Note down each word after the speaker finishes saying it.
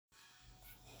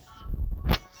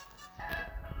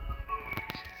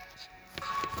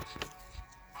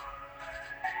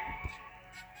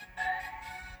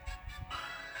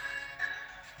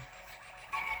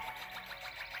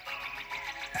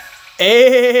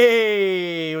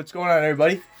Hey, what's going on,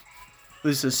 everybody?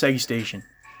 This is Seggy Station.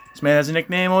 This man has a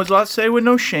nickname, always a lot to say with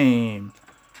no shame.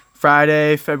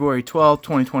 Friday, February 12th,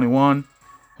 2021.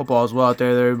 Hope all is well out there,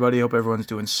 everybody. Hope everyone's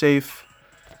doing safe.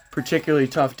 Particularly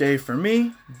tough day for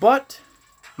me, but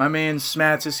my man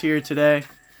Smats is here today.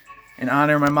 In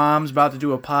honor of my mom's about to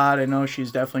do a pod. I know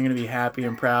she's definitely going to be happy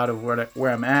and proud of where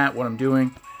I'm at, what I'm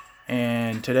doing.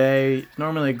 And today, it's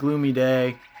normally a gloomy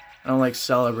day. I don't like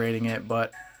celebrating it,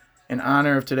 but in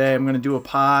honor of today, I'm going to do a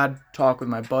pod, talk with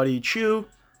my buddy Chew.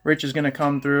 Rich is going to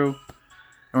come through, and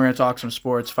we're going to talk some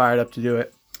sports. Fired up to do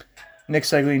it. Nick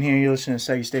Seglin here. You listen to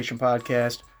Seggy Station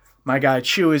Podcast. My guy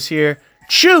Chew is here.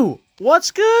 Chew,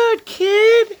 what's good,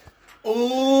 kid?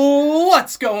 Oh,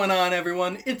 what's going on,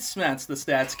 everyone? It's Smats the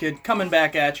Stats Kid, coming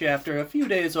back at you after a few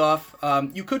days off.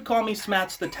 You could call me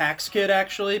Smats the Tax Kid,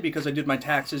 actually, because I did my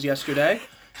taxes yesterday.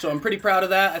 So I'm pretty proud of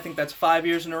that. I think that's 5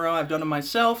 years in a row I've done it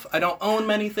myself. I don't own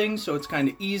many things, so it's kind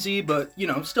of easy, but,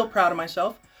 still proud of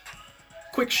myself.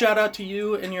 Quick shout out to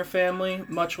you and your family.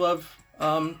 Much love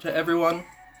to everyone.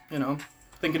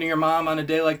 Thinking of your mom on a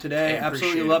day like today.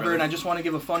 Absolutely love her, and I just want to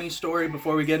give a funny story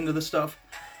before we get into the stuff.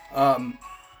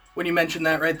 When you mentioned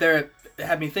that right there, it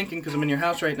had me thinking, because I'm in your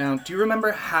house right now. Do you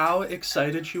remember how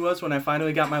excited she was when I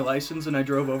finally got my license and I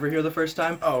drove over here the first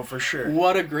time? Oh, for sure.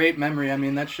 What a great memory. I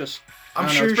mean, that's just... I'm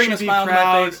sure she'd be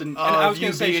proud and I was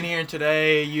you being here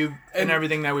today, and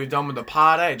everything that we've done with the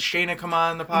pod. I had Shayna come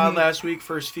on the pod last week,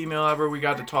 first female ever. We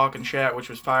got to talk and chat, which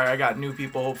was fire. I got new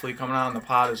people hopefully coming on the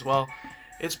pod as well.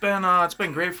 It's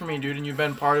been great for me, dude, and you've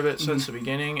been part of it since the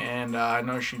beginning, and I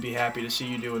know she'd be happy to see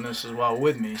you doing this as well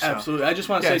with me. So. Absolutely. I just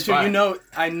want to say, too,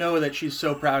 I know that she's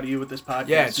so proud of you with this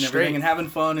podcast and everything, and having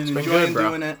fun and enjoying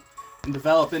doing it. And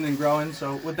developing and growing.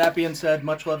 So with that being said,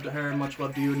 much love to her and much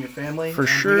love to you and your family. For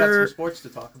sure. We got some sports to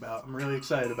talk about. I'm really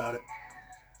excited about it.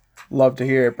 Love to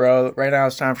hear it, bro. Right now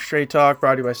it's time for Straight Talk,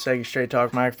 brought to you by Seggy Straight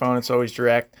Talk microphone. It's always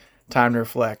direct. Time to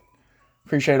reflect.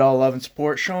 Appreciate all the love and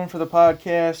support shown for the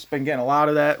podcast. Been getting a lot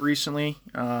of that recently.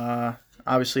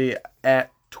 Obviously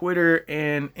at Twitter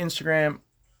and Instagram,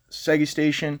 Seggy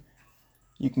Station.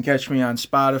 You can catch me on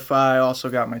Spotify.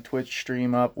 Also got my Twitch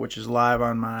stream up, which is live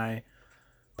on my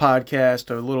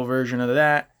podcast, a little version of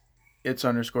that. It's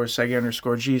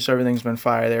 _Seggy_G, so everything's been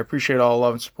fire there. Appreciate all the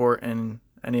love and support, and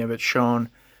any of it shown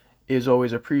is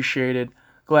always appreciated.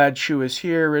 Glad Chew is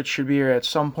here. Rich should be here at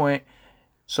some point,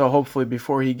 so hopefully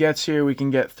before he gets here, we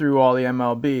can get through all the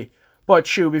MLB. But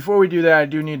Chew, before we do that, I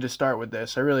do need to start with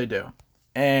this. I really do.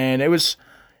 And it was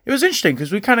interesting,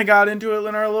 because we kind of got into it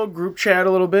in our little group chat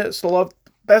a little bit. So the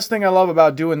best thing I love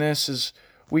about doing this is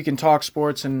we can talk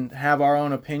sports and have our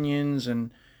own opinions and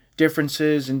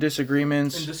differences and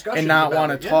disagreements and not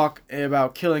want to talk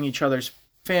about killing each other's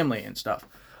family and stuff.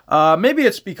 Maybe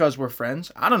it's because we're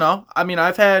friends. I don't know. I mean,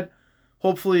 I've had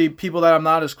hopefully people that I'm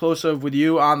not as close with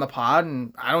you on the pod,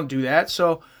 and I don't do that.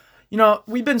 So,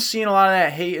 we've been seeing a lot of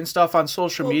that hate and stuff on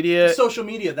social media. Social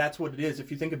media, that's what it is. If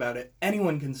you think about it,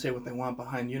 anyone can say what they want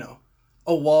behind,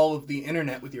 a wall of the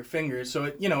internet with your fingers. So,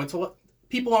 it's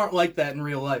people aren't like that in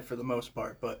real life for the most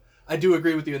part, but I do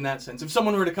agree with you in that sense. If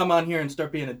someone were to come on here and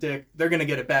start being a dick, they're going to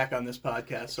get it back on this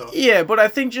podcast. So yeah, but I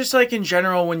think just like in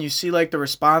general, when you see like the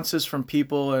responses from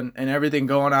people and everything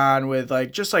going on with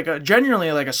like just like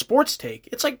genuinely like a sports take,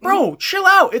 it's like, bro, chill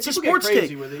out. It's people a sports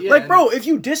take. With it, yeah, like, bro, if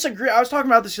you disagree, I was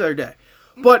talking about this the other day,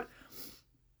 but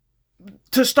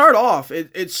to start off,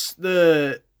 it's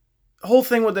the whole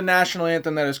thing with the national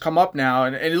anthem that has come up now,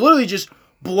 and it literally just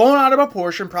blown out of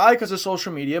proportion, probably because of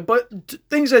social media, but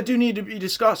things that do need to be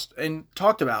discussed and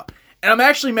talked about. And I'm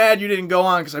actually mad you didn't go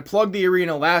on, because I plugged the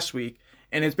arena last week,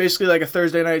 and it's basically like a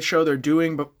Thursday night show they're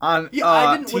doing on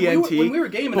TNT. When we were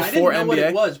gaming, I didn't know what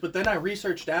it was, but then I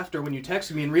researched after when you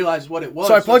texted me and realized what it was.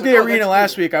 So I plugged the arena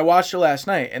last week. I watched it last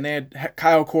night, and they had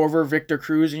Kyle Korver, Victor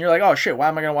Cruz, and you're like, oh shit, why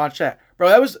am I going to watch that? Bro,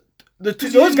 that was...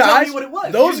 Those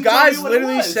guys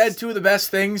literally said two of the best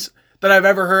things that I've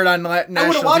ever heard on national TV. I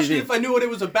would have watched it if I knew what it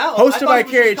was about. Hosted by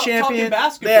Carrie Champion.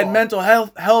 They had mental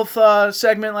health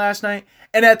segment last night,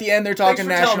 and at the end they're talking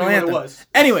national anthem.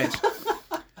 Anyways,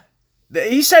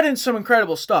 he said in some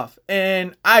incredible stuff,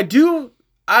 and I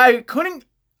couldn't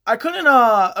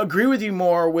agree with you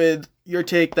more with your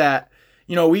take that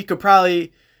we could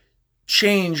probably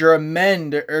change or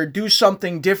amend or do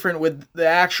something different with the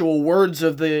actual words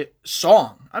of the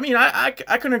song. I mean, I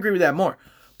couldn't agree with that more,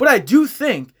 but I do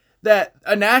think that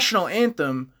a national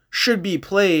anthem should be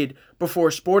played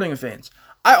before sporting events.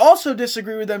 I also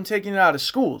disagree with them taking it out of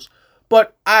schools,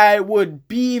 but I would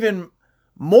be even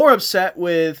more upset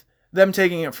with them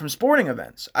taking it from sporting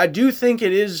events. I do think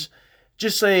it is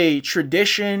just a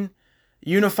tradition,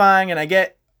 unifying, and I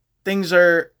get things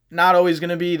are not always going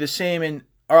to be the same and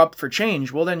are up for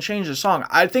change, well, then change the song.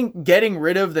 I think getting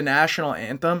rid of the national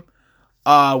anthem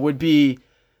would be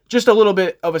just a little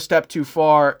bit of a step too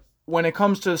far when it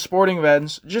comes to sporting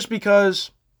events, just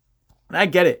because, and I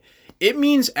get it, it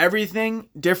means everything,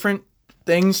 different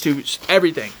things to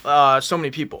everything, so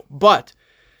many people. But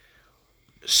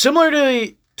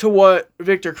similarly to what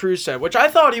Victor Cruz said, which I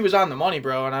thought he was on the money,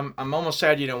 bro, and I'm almost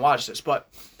sad you didn't watch this, but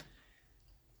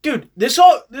dude, this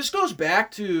goes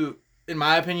back to, in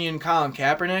my opinion, Colin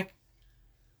Kaepernick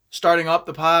starting up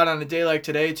the pod on a day like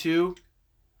today too.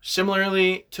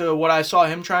 Similarly to what I saw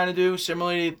him trying to do,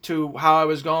 similarly to how I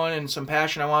was going and some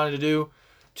passion I wanted to do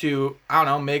to, I don't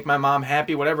know, make my mom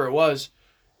happy, whatever it was,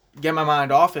 get my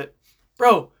mind off it.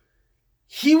 Bro,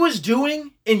 he was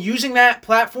doing and using that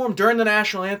platform during the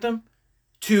national anthem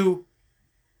to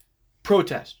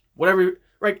protest, whatever,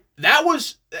 right? That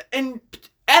was, and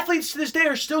athletes to this day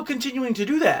are still continuing to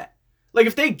do that. Like,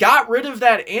 if they got rid of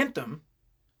that anthem,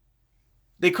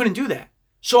 they couldn't do that.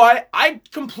 So I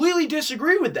completely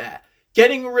disagree with that,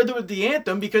 getting rid of the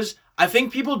anthem, because I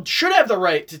think people should have the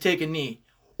right to take a knee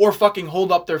or fucking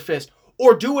hold up their fist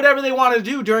or do whatever they want to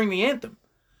do during the anthem.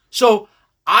 So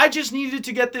I just needed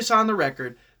to get this on the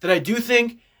record that I do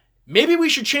think maybe we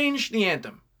should change the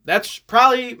anthem. That's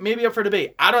probably maybe up for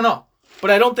debate. I don't know.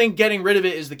 But I don't think getting rid of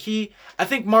it is the key. I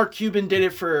think Mark Cuban did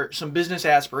it for some business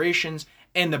aspirations,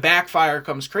 and the backfire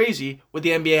comes crazy with the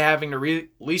NBA having to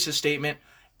release a statement,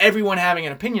 everyone having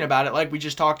an opinion about it, like we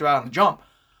just talked about on the jump.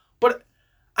 But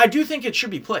I do think it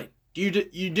should be played. Do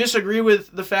you disagree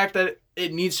with the fact that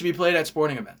it needs to be played at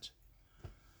sporting events?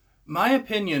 My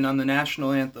opinion on the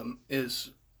national anthem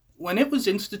is, when it was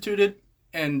instituted,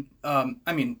 and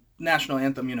national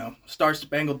anthem, Star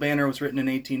Spangled Banner was written in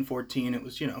 1814. It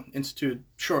was, instituted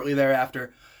shortly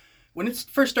thereafter. When it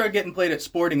first started getting played at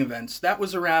sporting events, that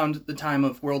was around the time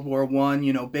of World War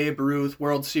I, Babe Ruth,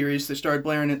 World Series. They started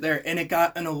blaring it there, and it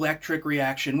got an electric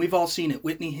reaction. We've all seen it.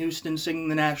 Whitney Houston singing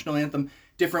the national anthem,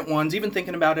 different ones. Even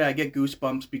thinking about it, I get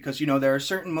goosebumps because, there are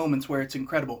certain moments where it's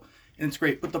incredible and it's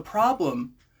great. But the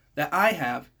problem that I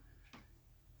have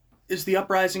is the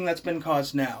uprising that's been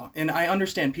caused now. And I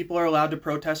understand people are allowed to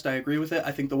protest. I agree with it.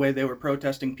 I think the way they were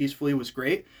protesting peacefully was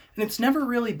great. And it's never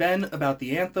really been about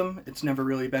the anthem. It's never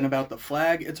really been about the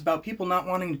flag. It's about people not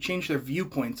wanting to change their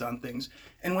viewpoints on things.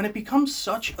 And when it becomes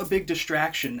such a big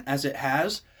distraction as it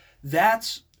has,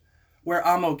 that's where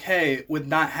I'm okay with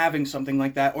not having something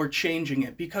like that or changing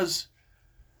it. Because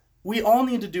we all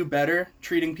need to do better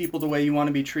treating people the way you want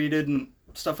to be treated and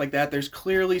stuff like that. There's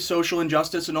clearly social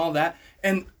injustice and all that.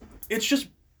 And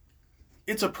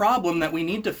it's a problem that we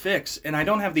need to fix, and I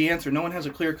don't have the answer. No one has a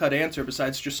clear-cut answer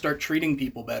besides just start treating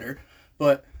people better.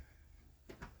 But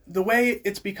the way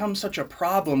it's become such a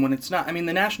problem when it's not, the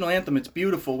national anthem, it's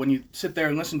beautiful when you sit there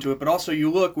and listen to it, but also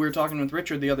you look, we were talking with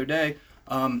Richard the other day,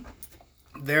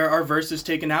 there are verses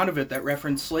taken out of it that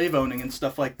reference slave owning and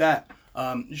stuff like that.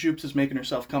 Jupes is making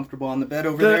herself comfortable on the bed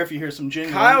over there if you hear some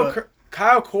jingling.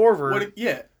 Kyle Korver,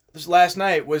 this last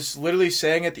night was literally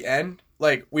saying at the end,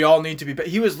 like, we all need to be...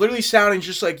 He was literally sounding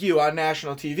just like you on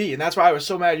national TV, and that's why I was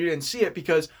so mad you didn't see it,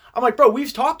 because I'm like, bro,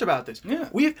 we've talked about this. Yeah.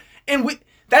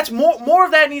 That's more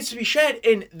of that needs to be shed,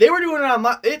 and they were doing it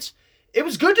online. It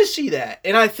was good to see that,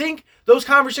 and I think those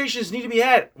conversations need to be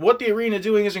had. What the arena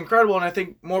doing is incredible, and I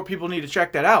think more people need to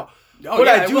check that out. Oh, but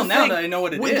yeah, I will now that I know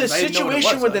what it is. With the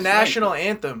situation with the national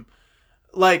anthem,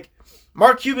 like,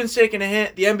 Mark Cuban's taking a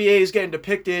hint, the NBA is getting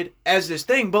depicted as this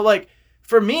thing, but, like,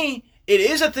 for me, it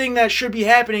is a thing that should be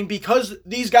happening because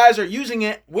these guys are using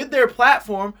it with their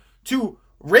platform to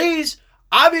raise,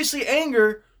 obviously,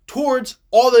 anger towards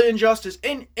all the injustice.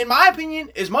 And in my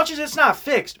opinion, as much as it's not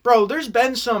fixed, bro, there's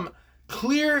been some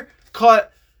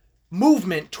clear-cut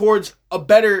movement towards a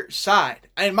better side.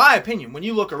 In my opinion, when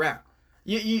you look around,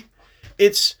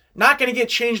 it's not going to get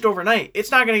changed overnight.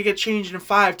 It's not going to get changed in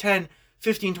 5, 10,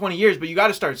 15, 20 years, but you got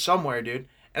to start somewhere, dude.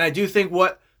 And I do think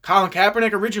what Colin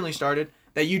Kaepernick originally started,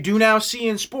 that you do now see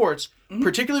in sports,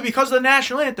 particularly because of the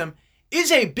national anthem,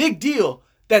 is a big deal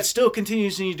that still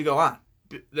continues to need to go on.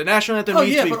 The national anthem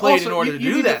needs to be played in order to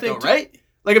do that, though, right?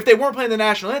 Like, if they weren't playing the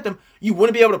national anthem, you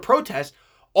wouldn't be able to protest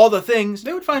all the things.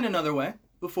 They would find another way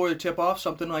before the tip-off,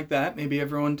 something like that. Maybe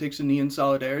everyone takes a knee in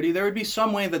solidarity. There would be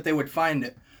some way that they would find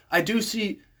it. I do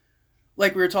see,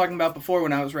 like we were talking about before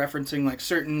when I was referencing, like,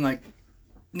 certain, like,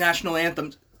 national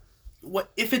anthems.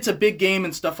 What if it's a big game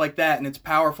and stuff like that and it's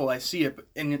powerful, I see it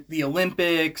in the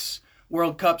Olympics,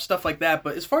 World Cup, stuff like that.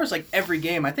 But as far as like every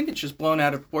game, I think it's just blown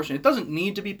out of proportion. It doesn't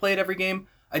need to be played every game.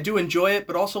 I do enjoy it,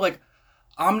 but also like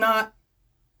I'm not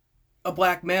a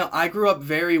black male, I grew up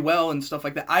very well and stuff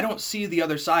like that. I don't see the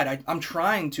other side. I'm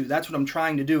trying to. That's what I'm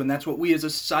trying to do, and that's what we as a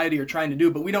society are trying to do.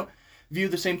 But we don't view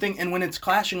the same thing. And when it's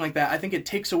clashing like that, I think it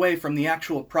takes away from the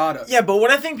actual product. Yeah, but what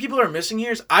I think people are missing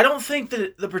here is I don't think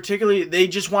that they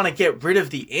just want to get rid of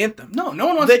the anthem. No one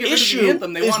wants to get rid of the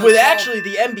anthem. The issue is with actually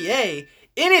the NBA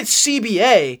in its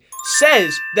CBA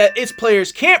says that its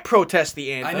players can't protest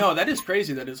the anthem. I know, that is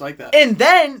crazy that it's like that. And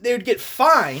then they would get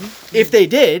fined if they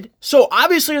did. So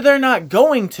obviously they're not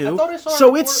going to.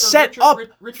 So it's set up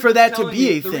for that to be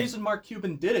a thing. The reason Mark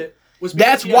Cuban did it was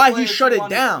that's why he shut it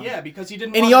down. Yeah, because he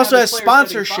didn't. And he also has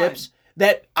sponsorships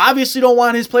that obviously don't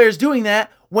want his players doing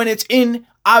that when it's in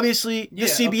obviously the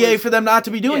CBA for them not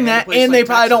to be doing that, and they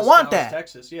probably don't want that.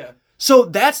 Texas, yeah. So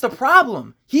that's the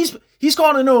problem. He's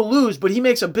calling a no lose, but he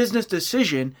makes a business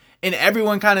decision, and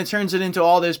everyone kind of turns it into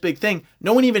all this big thing.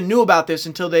 No one even knew about this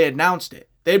until they announced it.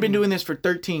 They've been doing this for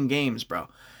 13 games, bro.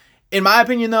 In my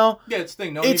opinion, though, yeah, it's the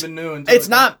thing. No one even knew. Until it's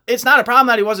not a problem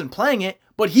that he wasn't playing it,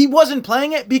 but he wasn't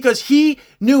playing it because he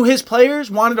knew his players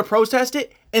wanted to protest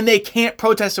it, and they can't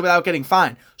protest it without getting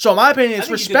fined. So in my opinion, it's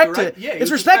respect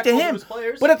to him.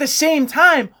 But at the same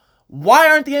time, why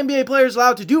aren't the NBA players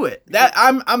allowed to do it? That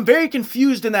I'm very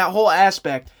confused in that whole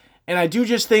aspect, and I do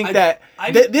just think that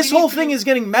this whole thing is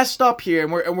getting messed up here,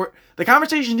 and we're the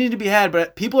conversations need to be had,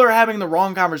 but people are having the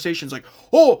wrong conversations. Like,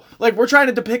 we're trying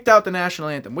to depict out the national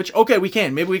anthem, which okay, we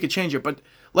can, maybe we could change it, but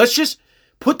let's just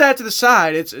put that to the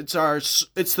side. It's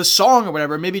the song or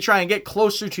whatever. Maybe try and get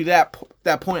closer to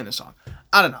that point in the song.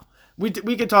 I don't know. We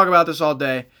could talk about this all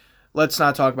day. Let's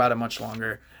not talk about it much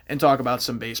longer and talk about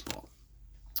some baseball.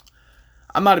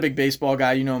 I'm not a big baseball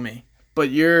guy, you know me, but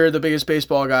you're the biggest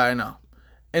baseball guy I know.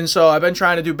 And so I've been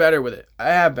trying to do better with it. I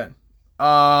have been.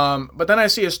 But then I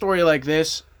see a story like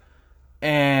this,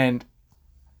 and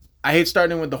I hate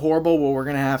starting with the horrible, well, we're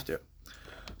going to have to.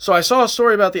 So I saw a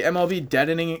story about the MLB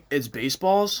deadening its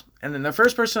baseballs, and then the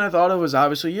first person I thought of was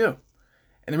obviously you.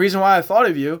 And the reason why I thought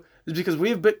of you is because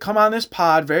we've come on this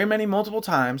pod multiple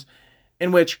times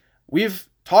in which we've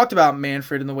talked about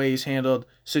Manfred and the way he's handled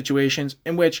situations,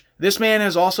 in which this man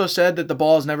has also said that the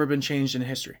ball has never been changed in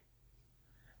history.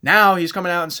 Now he's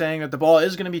coming out and saying that the ball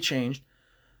is going to be changed.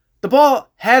 The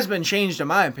ball has been changed, in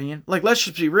my opinion. Like, let's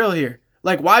just be real here.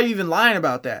 Like, why are you even lying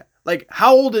about that? Like,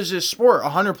 how old is this sport?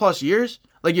 100 plus years?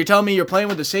 Like, you're telling me you're playing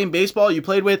with the same baseball you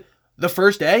played with the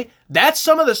first day? That's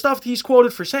some of the stuff he's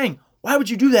quoted for saying. Why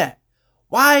would you do that?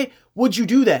 Why would you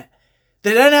do that?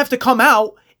 They then have to come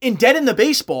out and deaden the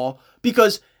baseball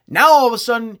because now all of a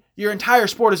sudden your entire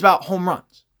sport is about home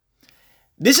runs.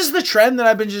 This is the trend that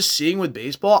I've been just seeing with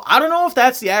baseball. I don't know if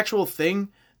that's the actual thing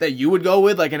that you would go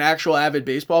with, like an actual avid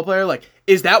baseball player. Like,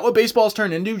 is that what baseball's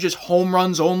turned into? Just home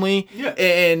runs only, yeah,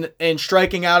 and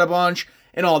striking out a bunch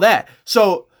and all that.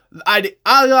 So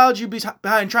ideology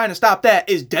behind trying to stop that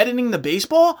is deadening the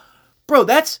baseball? Bro,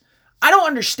 I don't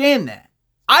understand that.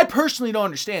 I personally don't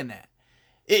understand that.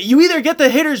 You either get the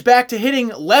hitters back to hitting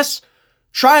less,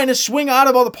 trying to swing out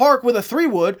of the park with a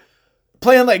 3-wood,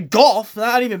 playing like golf,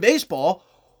 not even baseball,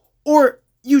 or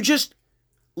you just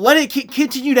let it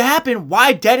continue to happen.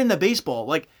 Why deaden the baseball?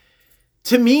 Like,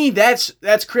 to me, that's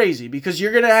crazy because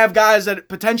you're going to have guys that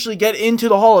potentially get into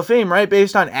the Hall of Fame, right,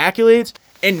 based on accolades,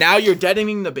 and now you're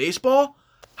deadening the baseball?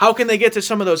 How can they get to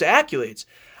some of those accolades?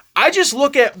 I just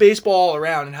look at baseball all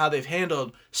around and how they've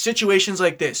handled situations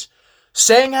like this,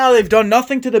 saying how they've done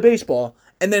nothing to the baseball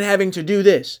and then having to do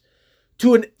this.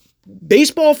 To a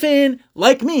baseball fan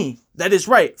like me, that is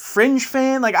right, fringe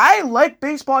fan, like I like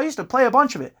baseball, I used to play a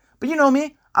bunch of it, but you know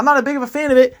me, I'm not a big of a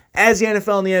fan of it as the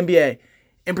NFL and the NBA,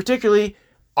 and particularly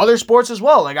other sports as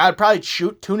well. Like I'd probably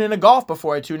tune into golf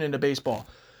before I tune into baseball.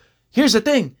 Here's the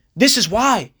thing, this is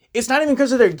why. It's not even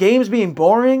because of their games being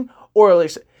boring or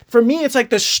like, for me, it's like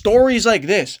the stories like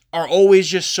this are always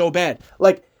just so bad.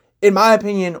 Like, in my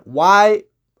opinion, why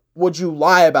would you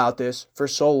lie about this for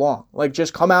so long? Like,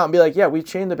 just come out and be like, yeah, we've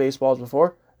changed the baseballs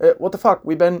before. What the fuck?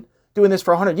 We've been doing this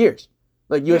for 100 years.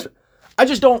 Like, I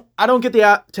don't get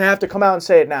to have to come out and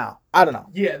say it now. I don't know.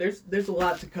 Yeah, there's a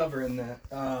lot to cover in that.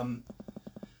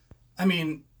 I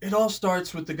mean, it all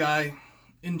starts with the guy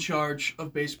in charge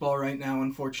of baseball right now,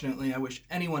 unfortunately. I wish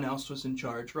anyone else was in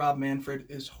charge. Rob Manfred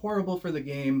is horrible for the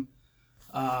game.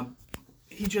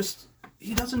 He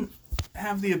doesn't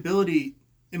have the ability,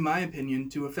 in my opinion,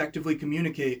 to effectively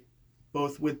communicate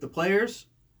both with the players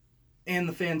and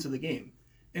the fans of the game.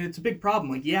 And it's a big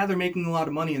problem. Like, yeah, they're making a lot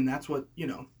of money, and that's what,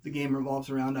 the game revolves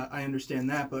around. I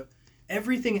understand that. But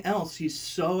everything else he's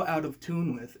so out of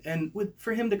tune with. And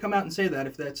for him to come out and say that,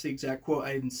 if that's the exact quote,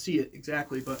 I didn't see it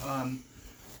exactly, but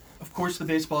Of course, the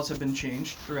baseballs have been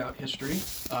changed throughout history.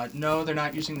 No, they're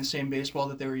not using the same baseball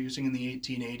that they were using in the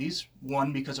 1880s.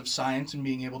 One, because of science and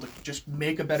being able to just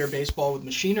make a better baseball with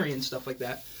machinery and stuff like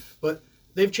that. But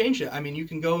they've changed it. I mean, you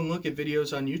can go and look at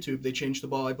videos on YouTube. They changed the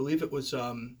ball. I believe it was,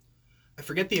 I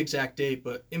forget the exact date,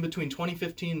 but in between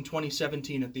 2015 and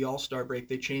 2017 at the All-Star break,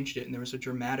 they changed it, and there was a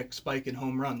dramatic spike in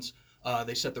home runs.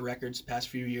 They set the records the past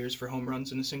few years for home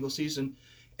runs in a single season.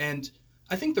 And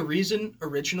I think the reason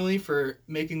originally for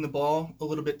making the ball a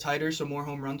little bit tighter so more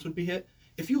home runs would be hit,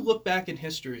 if you look back in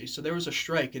history, so there was a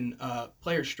strike,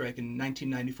 players' strike in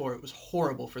 1994. It was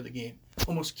horrible for the game.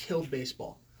 Almost killed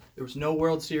baseball. There was no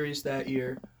World Series that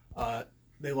year.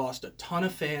 They lost a ton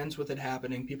of fans with it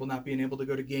happening, people not being able to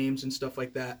go to games and stuff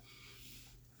like that.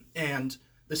 And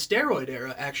the steroid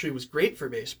era actually was great for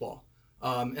baseball.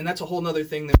 And that's a whole other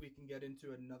thing that we can get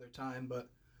into at another time. But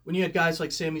when you had guys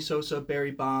like Sammy Sosa, Barry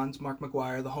Bonds, Mark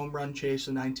McGwire, the home run chase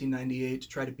in 1998 to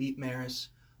try to beat Maris,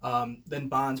 then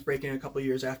Bonds breaking a couple of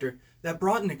years after, that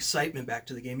brought an excitement back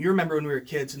to the game. You remember when we were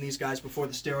kids and these guys, before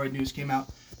the steroid news came out,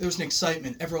 there was an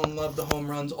excitement. Everyone loved the home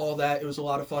runs, all that. It was a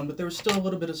lot of fun, but there was still a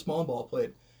little bit of small ball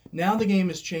played. Now the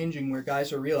game is changing where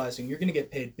guys are realizing you're going to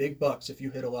get paid big bucks if you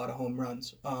hit a lot of home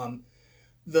runs.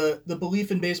 The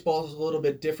belief in baseball is a little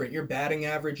bit different. Your batting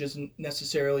average isn't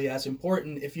necessarily as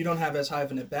important. If you don't have as high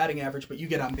of a batting average, but you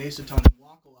get on base a ton and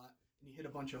walk a lot, and you hit a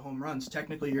bunch of home runs,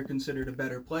 technically you're considered a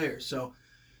better player. So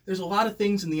there's a lot of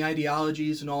things in the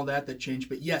ideologies and all that change.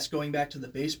 But yes, going back to the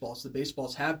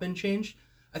baseballs have been changed.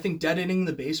 I think deadening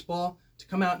the baseball, to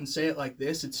come out and say it like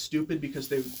this, it's stupid because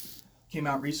they came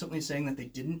out recently saying that they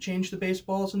didn't change the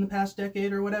baseballs in the past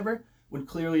decade or whatever, when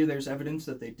clearly there's evidence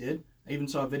that they did. I even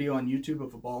saw a video on YouTube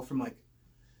of a ball from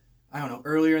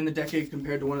earlier in the decade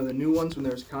compared to one of the new ones when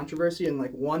there was controversy, and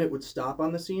one, it would stop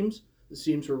on the seams. The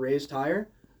seams were raised higher,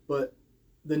 but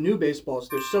the new baseballs,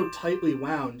 they're so tightly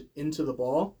wound into the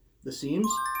ball, the seams,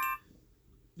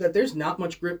 that there's not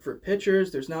much grip for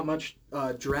pitchers. There's not much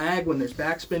drag when there's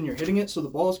backspin. You're hitting it, so the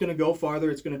ball's going to go farther.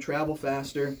 It's going to travel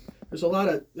faster. There's a lot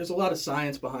of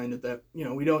science behind it that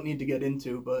we don't need to get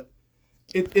into, but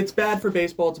it's bad for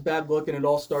baseball. It's a bad look, and it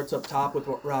all starts up top with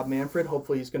Rob Manfred.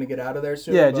 Hopefully, he's going to get out of there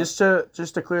soon. Yeah, just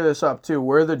to clear this up too,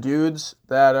 we're the dudes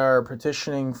that are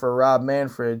petitioning for Rob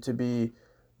Manfred to be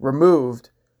removed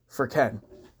for Ken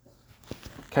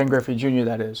Griffey Jr.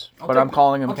 That is, but I'm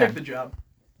calling him Ken. I'll take the job.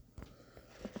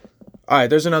 All right,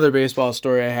 there's another baseball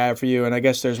story I have for you, and I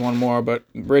guess there's one more, but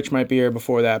Rich might be here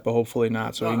before that, but hopefully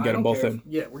not, so we can get them both in.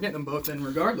 Yeah, we're getting them both in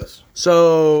regardless.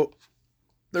 So,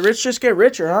 the rich just get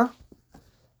richer, huh?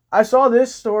 I saw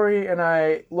this story, and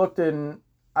I looked and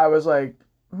I was like,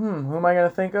 who am I going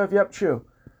to think of? Yep, Chew.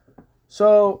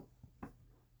 So,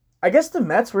 I guess the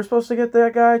Mets were supposed to get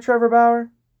that guy, Trevor Bauer.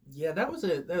 Yeah, that was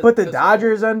it. But the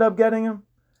Dodgers end up getting him.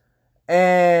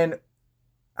 And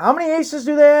how many aces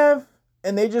do they have?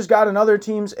 And they just got another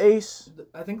team's ace.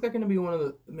 I think they're going to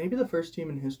be maybe the first team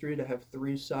in history to have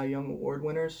 3 Cy Young Award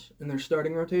winners in their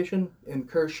starting rotation. And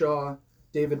Kershaw,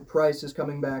 David Price is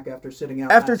coming back after sitting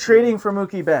out. After trading for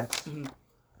Mookie Betts. Mm-hmm.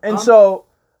 And so,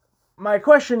 my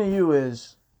question to you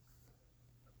is,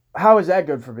 how is that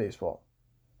good for baseball?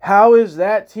 How is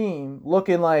that team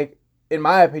looking like, in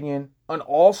my opinion, an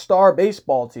all-star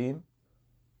baseball team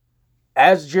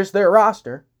as just their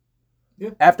roster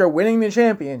after winning the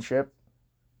championship?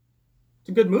 It's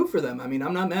a good move for them. I mean,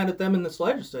 I'm not mad at them in the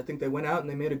slightest. I think they went out and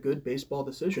they made a good baseball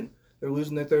decision. They're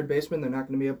losing their third baseman. They're not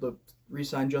going to be able to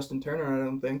re-sign Justin Turner, I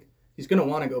don't think. He's going to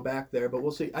want to go back there, but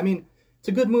we'll see. I mean, it's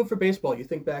a good move for baseball. You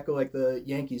think back of the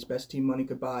Yankees, best team money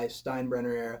could buy,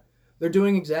 Steinbrenner era. They're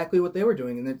doing exactly what they were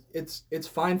doing, and it's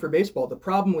fine for baseball. The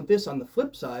problem with this on the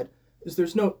flip side is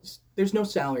there's no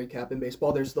salary cap in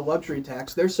baseball. There's the luxury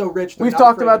tax. They're so rich. We've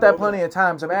talked about that plenty of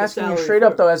times. I'm asking you straight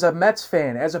up, though, as a Mets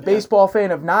fan, as a baseball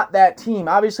fan of not that team.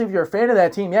 Obviously, if you're a fan of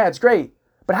that team, yeah, it's great.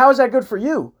 But how is that good for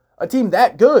you? A team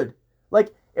that good?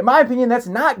 In my opinion, that's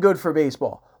not good for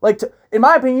baseball. In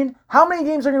my opinion, how many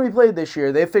games are going to be played this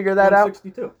year? They figure that out.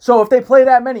 162. So if they play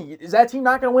that many, is that team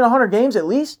not going to win 100 games at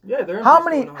least? Yeah, they're how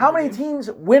many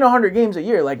teams win 100 games a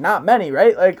year? Not many,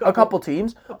 right? A couple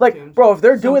teams. Bro, if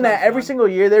they're doing that every single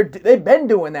year, they've been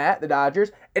doing that, the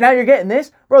Dodgers, and now you're getting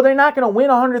this, bro. They're not going to win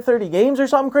 130 games or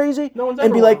something crazy,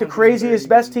 and be the craziest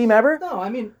best team ever. No, I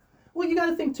mean. Well, you got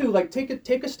to think, too,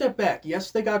 take a step back.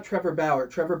 Yes, they got Trevor Bauer.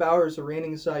 Trevor Bauer is a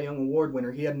reigning Cy Young Award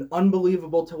winner. He had an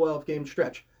unbelievable 12-game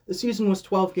stretch. The season was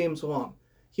 12 games long.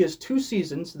 He has 2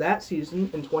 seasons, that season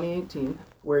in 2018,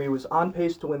 where he was on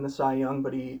pace to win the Cy Young,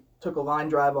 but he took a line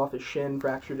drive off his shin,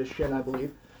 fractured his shin, I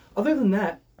believe. Other than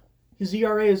that, his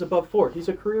ERA is above 4. He's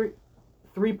a career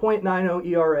 3.90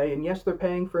 ERA, and yes, they're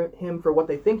paying for him for what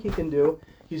they think he can do.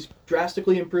 He's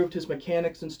drastically improved his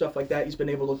mechanics and stuff like that. He's been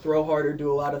able to throw harder,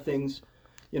 do a lot of things,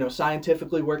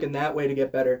 scientifically working that way to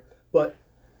get better. But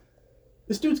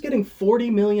this dude's getting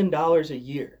 $40 million a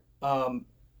year.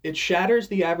 It shatters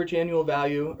the average annual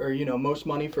value, or most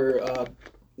money for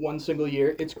one single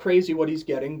year. It's crazy what he's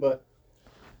getting, but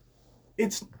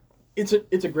it's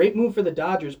a great move for the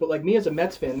Dodgers. But like me as a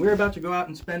Mets fan, we were about to go out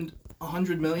and spend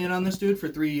 $100 million on this dude for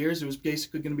 3 years. It was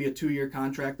basically going to be a 2-year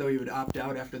contract, though he would opt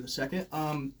out after the second.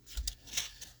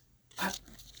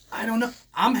 I don't know.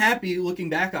 I'm happy looking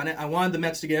back on it. I wanted the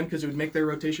Mets to get him because it would make their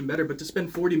rotation better. But to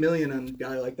spend $40 million on a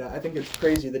guy like that, I think it's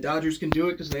crazy. The Dodgers can do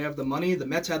it because they have the money. The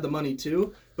Mets had the money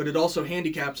too, but it also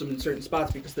handicaps them in certain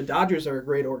spots because the Dodgers are a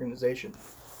great organization.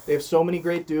 They have so many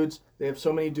great dudes. They have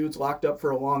so many dudes locked up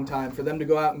for a long time. For them to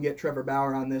go out and get Trevor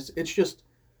Bauer on this, it's just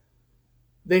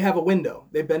they have a window.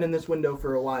 They've been in this window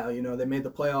for a while. They made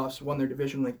the playoffs, won their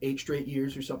division like 8 straight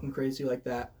years or something crazy like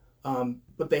that.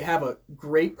 But they have a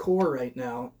great core right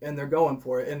now, and they're going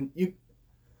for it. And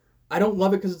I don't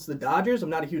love it because it's the Dodgers. I'm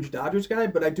not a huge Dodgers guy,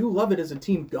 but I do love it as a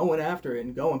team going after it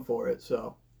and going for it.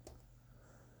 So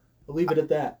I'll leave it at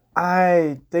that.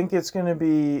 I think it's going to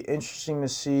be interesting to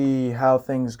see how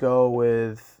things go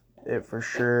with it for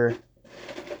sure.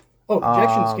 Oh,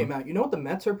 projections came out. You know what the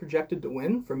Mets are projected to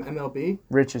win from MLB?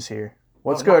 Rich is here.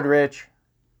 What's good, Rich?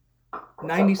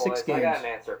 96 games. I got an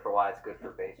answer for why it's good for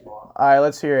baseball. All right,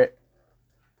 let's hear it.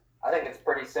 I think it's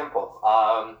pretty simple.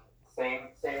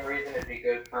 Same reason it'd be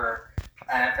good for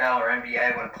NFL or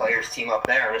NBA when players team up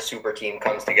there and a super team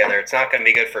comes together. It's not going to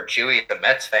be good for Chewy, the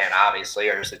Mets fan, obviously,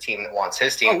 or just a team that wants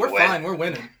his team to win. Oh, we're fine. We're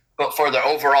winning. But for the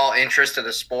overall interest of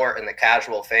the sport and the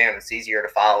casual fan, it's easier to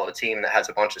follow a team that has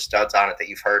a bunch of studs on it that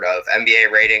you've heard of.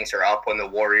 NBA ratings are up when the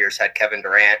Warriors had Kevin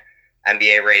Durant.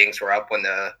 NBA ratings were up when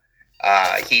the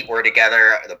Heat were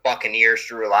together. The Buccaneers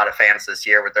drew a lot of fans this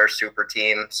year with their super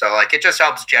team. So, it just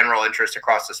helps general interest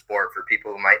across the sport for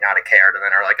people who might not have cared and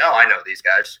then are like, oh, I know these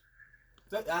guys.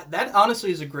 That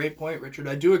honestly is a great point, Richard.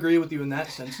 I do agree with you in that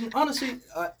sense. And honestly,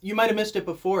 you might have missed it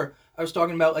before. I was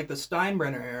talking about, the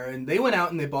Steinbrenner era, and they went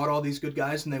out and they bought all these good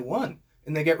guys and they won.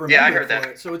 And they get remembered for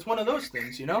it. So it's one of those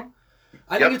things,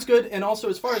 I think it's good. And also,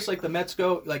 as far as, the Mets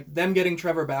go, them getting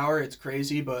Trevor Bauer, it's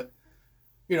crazy, but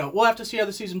we'll have to see how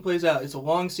the season plays out. It's a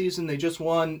long season. They just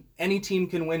won. Any team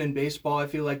can win in baseball. I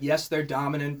feel like, yes, they're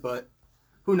dominant, but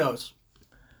who knows?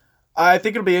 I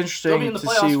think it'll be interesting to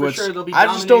see what's. Sure. They'll be I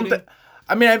just don't.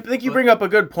 I think you bring up a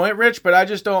good point, Rich, but I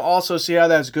just don't also see how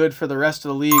that's good for the rest of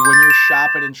the league when you're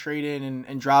shopping and trading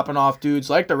and dropping off dudes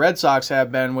like the Red Sox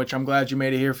have been, which I'm glad you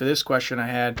made it here for this question I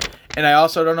had. And I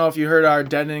also don't know if you heard our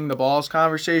deadening the balls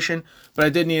conversation, but I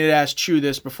did need to ask Chew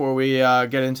this before we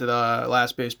get into the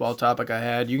last baseball topic I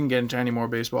had. You can get into any more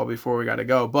baseball before we got to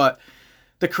go. But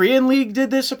the Korean League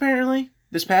did this apparently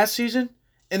this past season,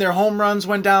 and their home runs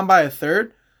went down by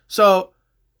 1/3. So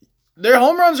their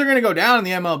home runs are going to go down in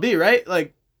the MLB,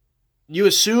 right? You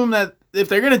assume that if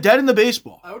they're going to deaden the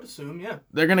baseball, I would assume, yeah,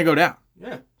 they're going to go down.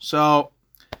 Yeah. So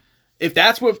if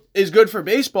that's what is good for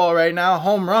baseball right now,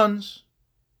 home runs,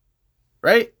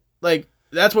 right?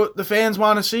 That's what the fans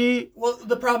want to see. Well,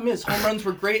 the problem is home runs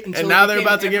were great until and now they're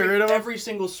about to get rid of them. Every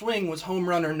single swing was home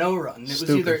run or no run. It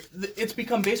was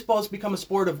baseball has become a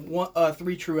sport of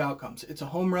 3 true outcomes. It's a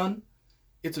home run,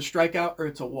 it's a strikeout, or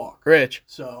it's a walk. Rich.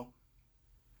 So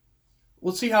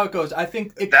we'll see how it goes. I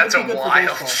think that's could be good a for wild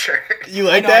baseball. shirt. You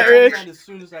like that, Rich? As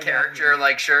soon as Character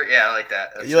shirt, yeah, I like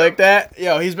that. That's you like that?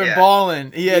 Yo, he's been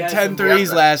balling. He had 10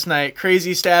 threes last night.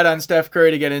 Crazy stat on Steph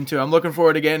Curry to get into. I'm looking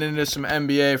forward to getting into some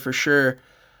NBA for sure.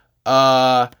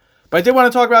 But I did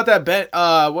want to talk about that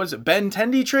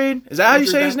Benintendi trade? Is that how you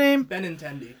say his name?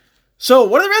 Benintendi. So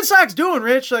what are the Red Sox doing,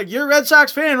 Rich? You're a Red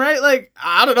Sox fan, right?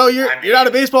 I don't know. You're not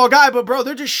a baseball guy, but bro,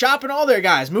 they're just shopping all their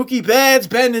guys. Mookie Betts,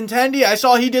 Benintendi. I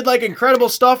saw he did incredible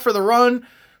stuff for the run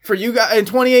for you guys in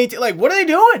 2018. What are they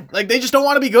doing? They just don't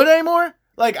want to be good anymore.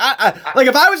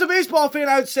 If I was a baseball fan,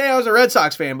 I would say I was a Red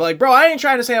Sox fan. But bro, I ain't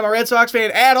trying to say I'm a Red Sox fan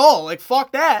at all.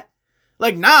 Fuck that.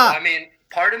 Nah.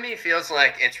 Part of me feels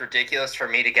like it's ridiculous for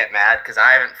me to get mad because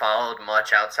I haven't followed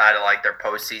much outside of their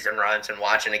postseason runs and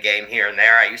watching a game here and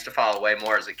there. I used to follow way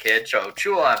more as a kid, so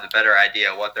Chu will have the better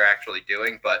idea of what they're actually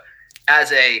doing. But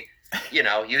as a,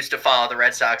 used to follow the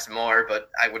Red Sox more, but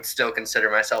I would still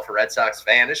consider myself a Red Sox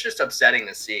fan. It's just upsetting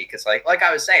to see because, like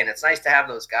I was saying, it's nice to have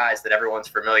those guys that everyone's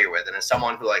familiar with. And as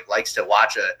someone who likes to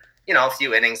watch a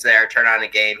few innings there, turn on a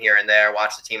game here and there,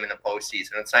 watch the team in the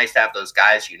postseason. It's nice to have those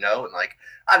guys, and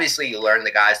obviously you learn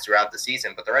the guys throughout the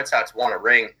season, but the Red Sox won a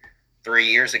ring 3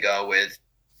 years ago with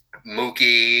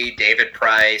Mookie, David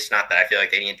Price. Not that I feel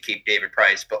like they need to keep David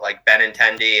Price, but like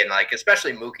Benintendi and like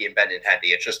especially Mookie and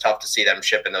Benintendi. It's just tough to see them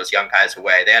shipping those young guys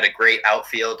away. They had a great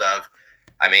outfield of.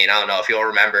 I mean, I don't know if you'll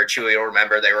remember, Chewy, you'll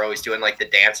remember they were always doing like the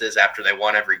dances after they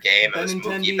won every game. It was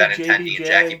Mookie, Benintendi, and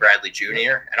Jackie Bradley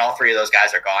Jr. And all three of those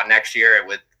guys are gone next year. And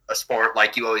with a sport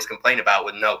like you always complain about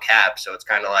with no cap, so it's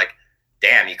kind of like,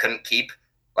 damn, you couldn't keep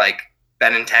like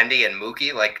Benintendi and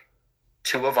Mookie, like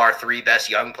two of our three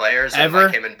best young players, ever, and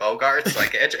like him and Bogarts.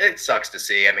 Like it sucks to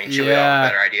see. I mean, Chewy will have a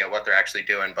better idea what they're actually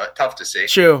doing, but tough to see.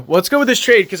 True. Let's go with this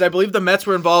trade because I believe the Mets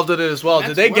were involved in it as well.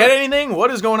 Did they get anything?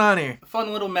 What is going on here?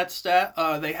 Fun little Mets stat.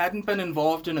 They hadn't been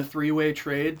involved in a three-way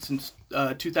trade since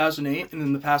 2008, and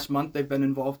in the past month they've been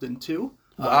involved in two.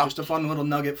 Wow. Just a fun little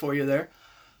nugget for you there.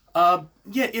 Yeah,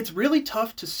 it's really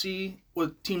tough to see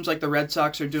what teams like the Red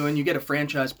Sox are doing. You get a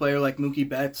franchise player like Mookie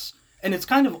Betts, and it's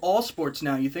kind of all sports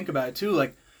now. You think about it too,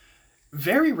 like.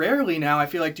 Very rarely now, I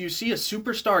feel like, do you see a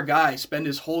superstar guy spend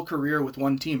his whole career with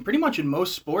one team? Pretty much in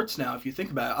most sports now, if you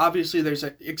think about it. Obviously, there's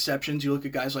exceptions. You look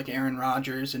at guys like Aaron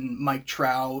Rodgers and Mike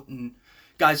Trout and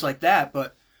guys like that,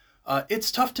 but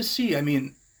it's tough to see. I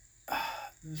mean,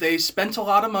 they spent a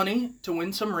lot of money to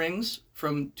win some rings.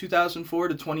 From 2004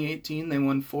 to 2018, they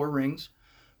won 4 rings.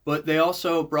 But they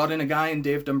also brought in a guy in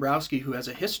Dave Dombrowski who has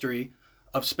a history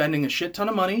of spending a shit ton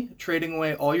of money, trading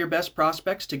away all your best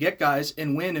prospects to get guys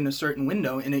and win in a certain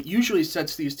window, and it usually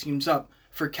sets these teams up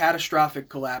for catastrophic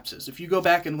collapses. If you go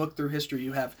back and look through history,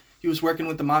 he was working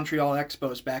with the Montreal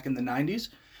Expos back in the 90s.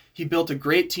 He built a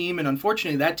great team, and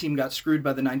unfortunately that team got screwed by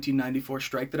the 1994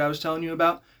 strike that I was telling you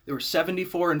about. They were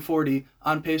 74-40,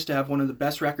 on pace to have one of the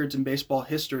best records in baseball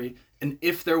history, and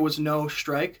if there was no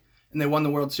strike, and they won the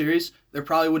World Series, there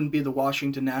probably wouldn't be the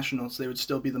Washington Nationals. They would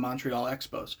still be the Montreal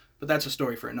Expos. But that's a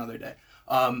story for another day.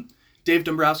 Dave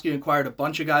Dombrowski acquired a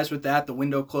bunch of guys with that. The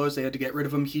window closed. They had to get rid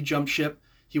of him. He jumped ship.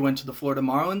 He went to the Florida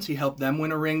Marlins. He helped them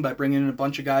win a ring by bringing in a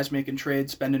bunch of guys, making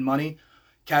trades, spending money.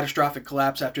 Catastrophic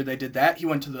collapse after they did that. He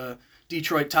went to the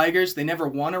Detroit Tigers. They never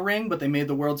won a ring, but they made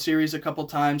the World Series a couple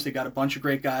times. They got a bunch of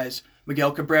great guys.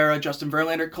 Miguel Cabrera, Justin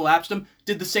Verlander collapsed them.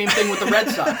 Did the same thing with the Red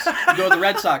Sox. You go to the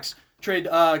Red Sox. Trade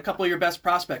a couple of your best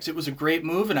prospects. It was a great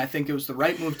move, and I think it was the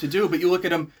right move to do. But you look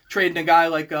at him trading a guy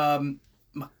like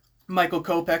Michael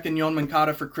Kopech and Yoan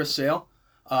Moncada for Chris Sale.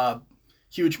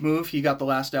 Huge move. He got the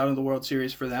last out of the World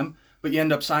Series for them. But you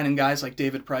end up signing guys like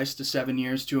David Price to 7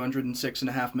 years,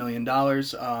 $206.5 million.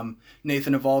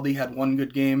 Nathan Eovaldi had one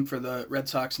good game for the Red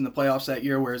Sox in the playoffs that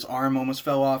year where his arm almost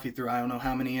fell off. He threw I don't know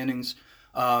how many innings.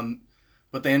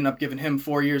 But they ended up giving him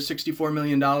 4 years, $64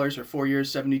 million, or 4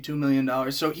 years, $72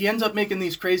 million. So he ends up making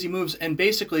these crazy moves, and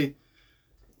basically,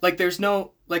 like there's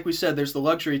no, like we said, there's the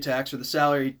luxury tax or the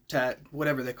salary tax,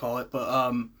 whatever they call it,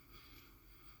 but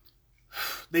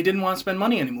they didn't want to spend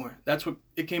money anymore. That's what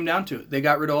it came down to. They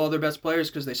got rid of all their best players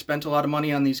because they spent a lot of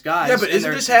money on these guys. Yeah, but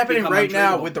isn't this happening right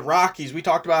now with the Rockies? We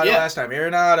talked about it last time.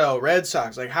 Arenado, Red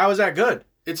Sox. Like, how is that good?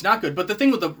 It's not good. But the thing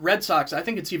with the Red Sox, I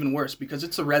think it's even worse because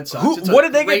it's the Red Sox. What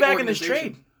did they get back in this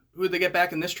trade? Who did they get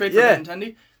back in this trade for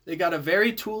Benintendi? They got a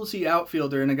very toolsy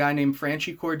outfielder and a guy named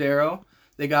Franchy Cordero.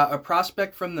 They got a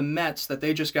prospect from the Mets that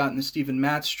they just got in the Steven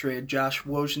Matz trade, Josh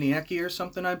Wozniacki or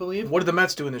something, I believe. What did the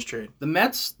Mets do in this trade? The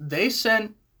Mets, they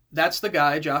sent, that's the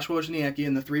guy, Josh Wozniacki,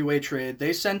 in the three-way trade.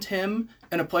 They sent him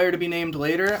and a player to be named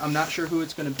later. I'm not sure who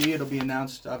it's going to be. It'll be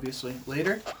announced, obviously,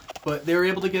 later. But they were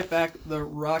able to get back the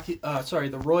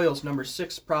Royals' number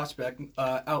 6 prospect,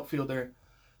 outfielder,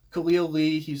 Khalil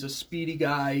Lee. He's a speedy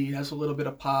guy. He has a little bit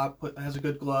of pop, has a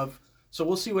good glove. So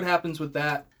we'll see what happens with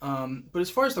that. But as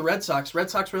far as the Red Sox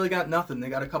really got nothing. They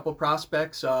got a couple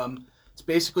prospects. It's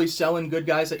basically selling good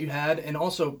guys that you had. And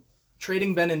also,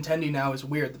 trading Benintendi now is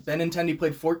weird. Benintendi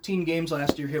played 14 games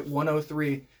last year, hit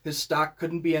 103. His stock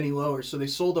couldn't be any lower, so they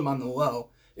sold him on the low.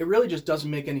 It really just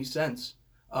doesn't make any sense.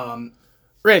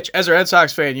 Rich, as a Red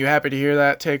Sox fan, you happy to hear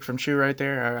that take from Chew right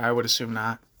there? I would assume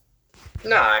not.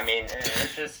 No, I mean,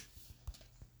 it's just...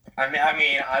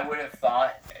 I would have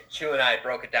thought, Chew and I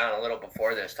broke it down a little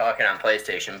before this, talking on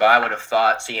PlayStation, but I would have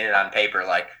thought, seeing it on paper,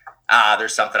 like,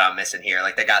 there's something I'm missing here.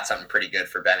 Like, they got something pretty good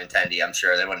for Benintendi. I'm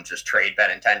sure they wouldn't just trade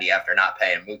Benintendi after not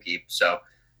paying Mookie. So,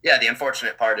 yeah, the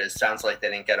unfortunate part is, sounds like they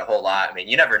didn't get a whole lot. I mean,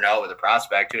 you never know with a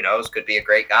prospect. Who knows? Could be a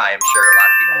great guy. I'm sure a lot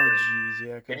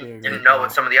of people didn't know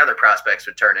what some of the other prospects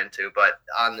would turn into, but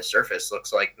on the surface,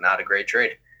 looks like not a great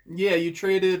trade. Yeah, you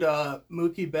traded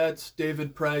Mookie Betts,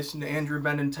 David Price, and Andrew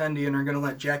Benintendi, and are going to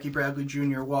let Jackie Bradley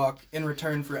Jr. walk in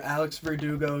return for Alex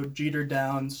Verdugo, Jeter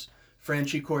Downs,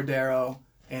 Franchy Cordero,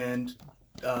 and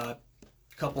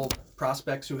couple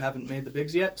prospects who haven't made the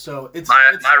bigs yet. So it's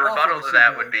my awful rebuttal to see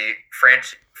that the- would be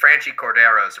Franchi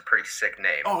Cordero is a pretty sick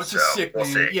name. Oh, it's a so sick we'll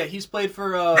name. see. Yeah, he's played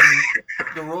for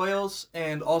the Royals,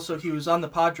 and also he was on the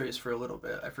Padres for a little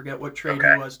bit. I forget what trade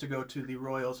Okay. he was to go to the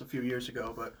Royals a few years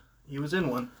ago, but he was in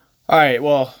one. All right,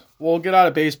 well, we'll get out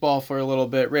of baseball for a little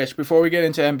bit. Rich, before we get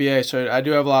into NBA, so I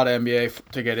do have a lot of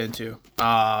NBA to get into.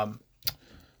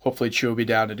 Hopefully Chew will be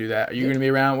down to do that. Are you going to be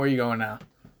around? Where are you going now?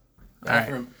 All right.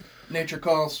 Bathroom. Nature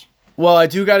calls. Well, I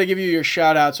do got to give you your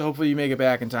shout-out, so hopefully you make it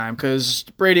back in time, because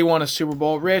Brady won a Super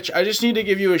Bowl. Rich, I just need to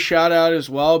give you a shout-out as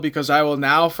well, because I will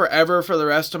now forever, for the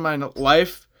rest of my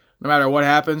life, no matter what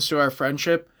happens to our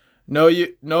friendship, know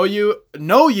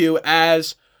you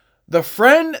as the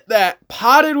friend that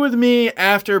potted with me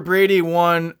after Brady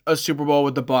won a Super Bowl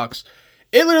with the Bucks.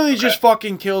 It literally just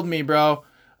fucking killed me, bro,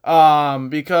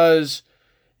 because...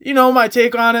 You know, my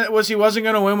take on it was he wasn't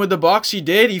going to win with the Bucks. He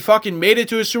did. He fucking made it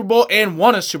to a Super Bowl and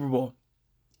won a Super Bowl.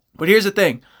 But here's the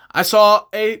thing. I saw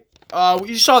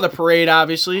you saw the parade,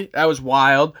 obviously. That was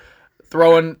wild.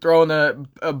 Throwing the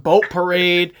boat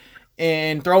parade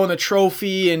and throwing the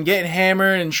trophy and getting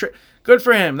hammered. And good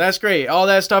for him. That's great. All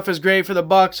that stuff is great for the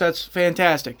Bucks. That's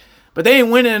fantastic. But they ain't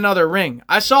winning another ring.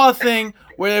 I saw a thing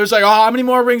where it was like, oh, how many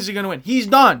more rings is he going to win? He's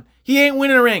done. He ain't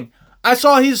winning a ring. I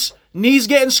saw his knees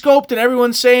getting scoped and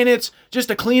everyone's saying it's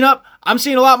just a cleanup. I'm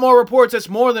seeing a lot more reports that's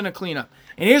more than a cleanup.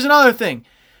 And here's another thing.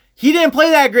 He didn't play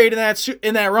that great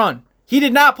in that run. He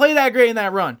did not play that great in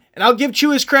that run. And I'll give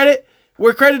Chew his credit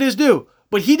where credit is due.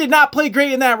 But he did not play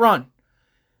great in that run.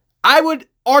 I would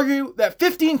argue that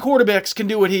 15 quarterbacks can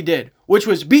do what he did, which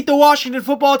was beat the Washington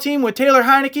football team with Taylor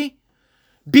Heineke,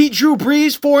 beat Drew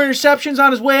Brees, 4 interceptions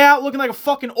on his way out, looking like a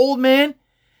fucking old man.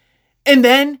 And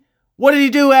then, what did he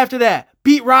do after that?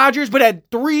 Beat Rodgers, but had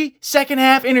 3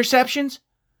 second-half interceptions?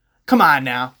 Come on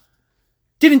now.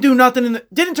 Didn't do nothing.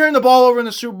 Didn't turn the ball over in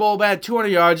the Super Bowl, but had 200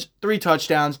 yards, 3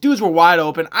 touchdowns. Dudes were wide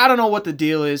open. I don't know what the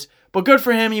deal is, but good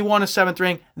for him. He won a 7th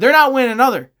ring. They're not winning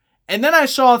another. And then I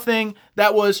saw a thing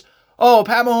that was, oh,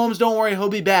 Pat Mahomes, don't worry, he'll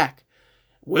be back.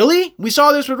 Will he? We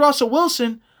saw this with Russell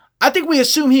Wilson. I think we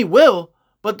assume he will,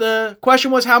 but the question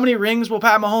was, how many rings will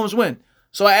Pat Mahomes win?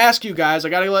 So I ask you guys, I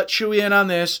got to let Chewy in on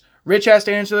this. Rich has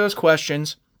to answer those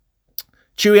questions.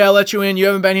 Chewy, I'll let you in. You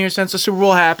haven't been here since the Super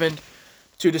Bowl happened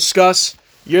to discuss.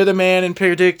 You're the man in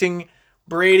predicting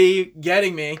Brady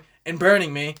getting me and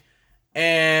burning me,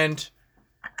 and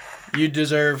you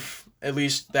deserve at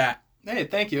least that. Hey,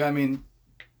 thank you. I mean,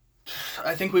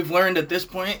 I think we've learned at this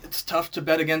point it's tough to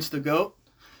bet against the GOAT.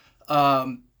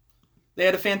 They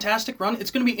had a fantastic run.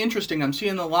 It's going to be interesting. I'm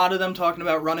seeing a lot of them talking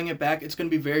about running it back. It's going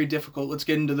to be very difficult. Let's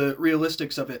get into the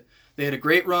realistics of it. They had a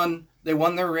great run. They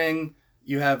won their ring.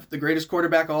 You have the greatest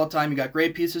quarterback of all time. You got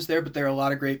great pieces there, but there are a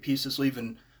lot of great pieces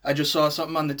leaving. I just saw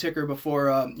something on the ticker before,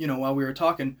 while we were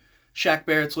talking. Shaq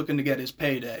Barrett's looking to get his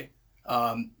payday.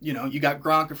 You got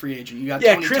Gronk, a free agent. You got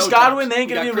Tony Chris Toe Godwin. Taps. They ain't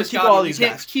You going to got be able to Chris keep Godwin. all these You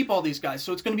can't guys. keep all these guys.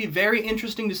 So it's going to be very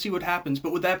interesting to see what happens.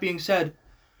 But with that being said,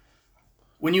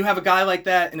 when you have a guy like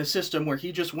that in a system where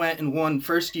he just went and won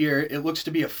first year, it looks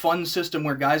to be a fun system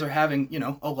where guys are having,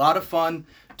 a lot of fun,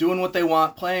 doing what they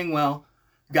want, playing well.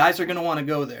 Guys are going to want to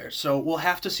go there. So we'll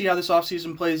have to see how this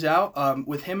offseason plays out.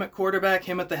 With him at quarterback,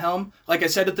 him at the helm. Like I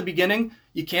said at the beginning,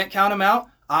 you can't count him out.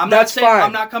 I'm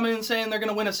not coming in saying they're going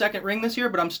to win a 2nd ring this year,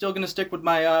 but I'm still going to stick with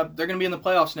my they're going to be in the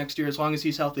playoffs next year as long as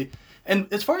he's healthy. And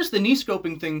as far as the knee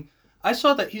scoping thing, I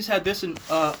saw that he's had this in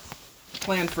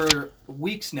planned for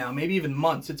weeks now, maybe even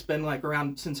months. It's been like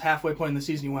around since halfway point in the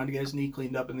season he wanted to get his knee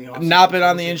cleaned up in the offseason. Not been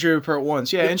on the injury report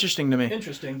once. Yeah, interesting to me.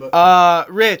 Interesting, but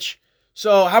Rich,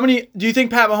 so how many do you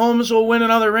think Pat Mahomes will win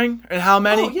another ring, and how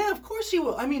many? Oh yeah, of course he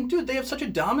will. I mean, dude, they have such a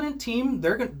dominant team.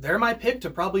 They're my pick to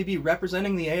probably be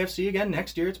representing the AFC again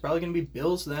next year. It's probably going to be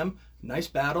Bills them. Nice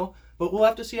battle, but we'll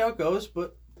have to see how it goes.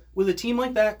 But with a team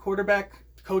like that, quarterback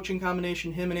coaching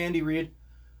combination, him and Andy Reid,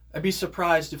 I'd be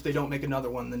surprised if they don't make another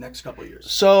one in the next couple of years.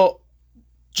 So,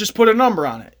 just put a number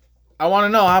on it. I want to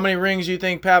know how many rings you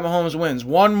think Pat Mahomes wins.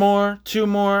 1 more, 2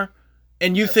 more,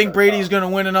 and you think Brady's going to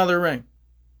win another ring.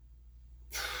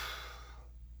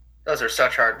 Those are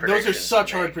such hard predictions. Those are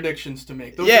such hard predictions to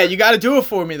make. You got to do it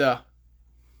for me, though.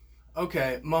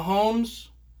 Okay, Mahomes,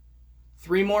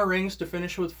 3 more rings to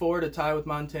finish with 4 to tie with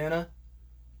Montana.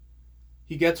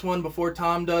 He gets one before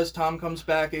Tom does. Tom comes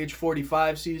back age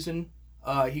 45 season.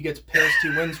 He gets pissed. He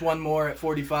wins 1 more at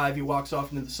 45. He walks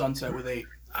off into the sunset with 8.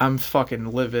 I'm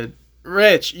fucking livid.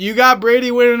 Rich, you got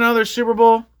Brady winning another Super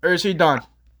Bowl, or is he done?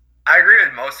 I agree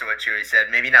with most of what Chewy said.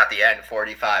 Maybe not the end,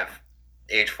 45.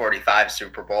 age 45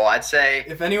 Super Bowl. I'd say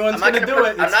if anyone's going to do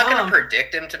it, I'm not going Tom. to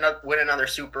predict him to win another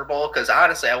Super Bowl because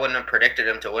honestly, I wouldn't have predicted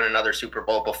him to win another Super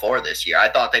Bowl before this year. I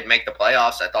thought they'd make the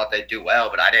playoffs. I thought they'd do well,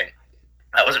 but I didn't.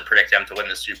 I wasn't predicting them to win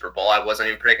the Super Bowl. I wasn't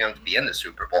even predicting them to be in the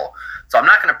Super Bowl. So I'm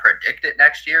not going to predict it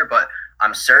next year, but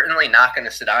I'm certainly not going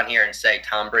to sit on here and say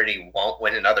Tom Brady won't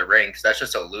win another ring because that's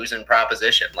just a losing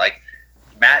proposition. Like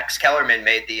Max Kellerman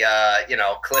made the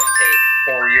cliff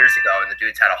take 4 years ago, and the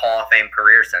dude's had a Hall of Fame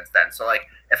career since then. So like,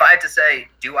 if I had to say,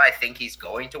 do I think he's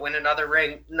going to win another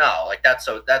ring? No, like that's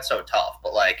so tough.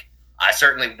 But like, I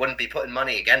certainly wouldn't be putting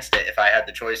money against it if I had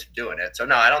the choice of doing it. So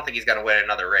no, I don't think he's going to win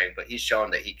another ring. But he's shown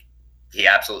that he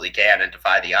absolutely can and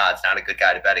defy the odds. Not a good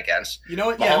guy to bet against. You know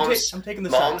what? Mahomes, I'm taking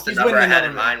this. Mahomes, the number I had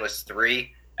in mind was 3,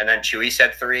 and then Chewy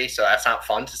said 3, so that's not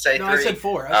fun to say 3. No, I said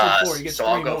 4. I said 4. He gets so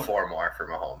 3 I'll go more. 4 more for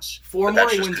Mahomes. 4 But more,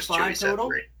 that's he just wins 'cause 5 Chewy said total?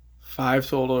 3. 5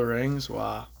 total rings.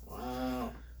 Wow.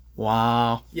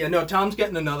 Wow. Yeah, no, Tom's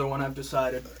getting another one, I've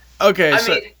decided. Okay, I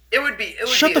so mean, it would be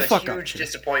shut the a fuck up, huge Chewy.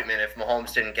 disappointment if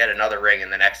Mahomes didn't get another ring in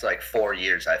the next 4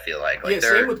 years. I feel like Yeah,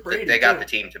 same with Brady, they got too. the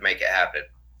team to make it happen.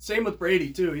 Same with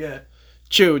Brady, too, yeah.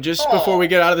 Chew, just before we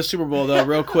get out of the Super Bowl, though,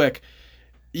 real quick,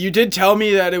 you did tell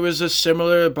me that it was a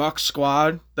similar Bucs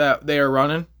squad that they are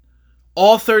running.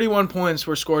 All 31 points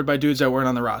were scored by dudes that weren't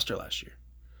on the roster last year.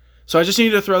 So I just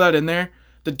needed to throw that in there.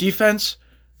 The defense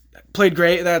played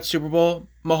great in that Super Bowl.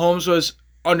 Mahomes was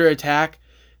under attack.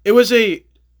 It was a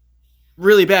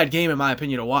really bad game, in my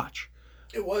opinion, to watch.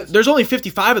 It was. There's only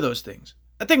 55 of those things.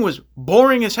 That thing was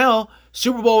boring as hell.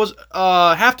 Super Bowl was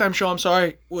halftime show,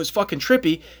 was fucking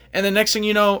trippy. And the next thing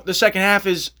you know, the second half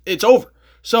it's over.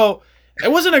 So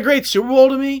it wasn't a great Super Bowl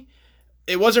to me.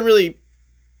 It wasn't really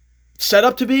set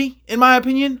up to be, in my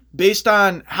opinion, based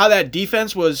on how that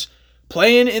defense was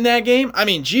playing in that game. I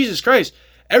mean, Jesus Christ.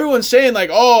 Everyone's saying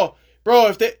like, oh, bro,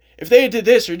 if they did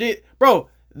this or did, bro,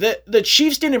 the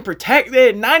Chiefs didn't protect. They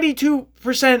had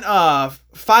 92%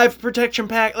 5 protection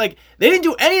pack. Like, they didn't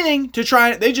do anything to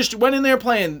try. They just went in there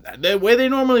playing the way they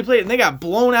normally played, and they got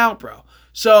blown out, bro.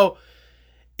 So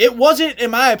it wasn't,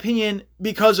 in my opinion,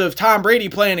 because of Tom Brady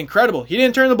playing incredible. He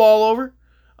didn't turn the ball over.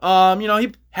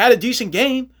 He had a decent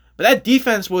game, but that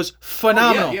defense was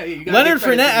phenomenal. You gotta Leonard give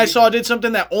credit Fournette, to I the saw, did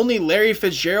something that only Larry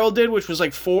Fitzgerald did, which was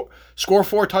like score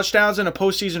 4 touchdowns in a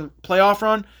postseason playoff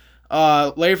run.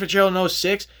 Larry Fitzgerald knows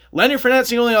 6. Leonard Fournette's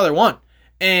the only other one.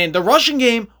 And the rushing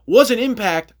game was an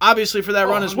impact, obviously, for that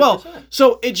run as well. 100%.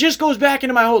 So it just goes back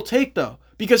into my whole take, though.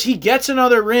 Because he gets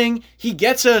another ring. He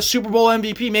gets a Super Bowl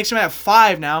MVP. Makes him have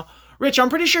 5 now. Rich, I'm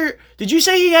pretty sure... Did you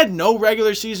say he had no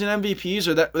regular season MVPs?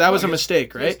 Or that was a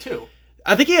mistake, right? He has 2.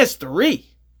 I think he has 3.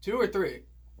 2 or 3.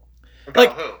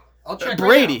 About who? I'll check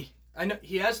Brady. Right now. I know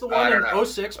he has the I one don't know. in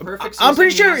 06, perfect season. I'm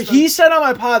pretty sure has he said on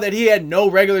my pod that he had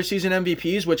no regular season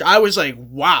MVPs, which I was like,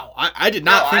 wow. I did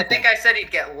not think I think I said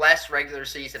he'd get less regular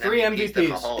season 3 MVPs than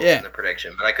MVPs. Mahomes Yeah. in the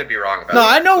prediction, but I could be wrong about No,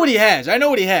 it. I know what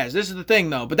he has. This is the thing,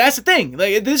 though. But that's the thing.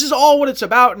 Like, this is all what it's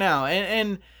about now.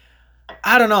 And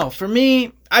I don't know. For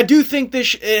me, I do think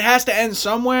it has to end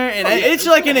somewhere. And it's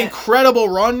like an incredible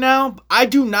run now. I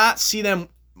do not see them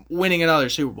winning another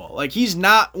Super Bowl. Like, he's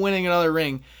not winning another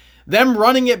ring. Them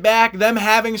running it back, them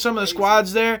having some of the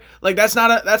squads there, like that's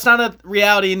not a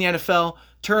reality in the NFL.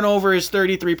 Turnover is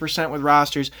 33% with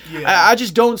rosters. Yeah. I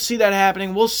just don't see that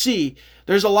happening. We'll see.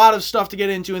 There's a lot of stuff to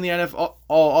get into in the NFL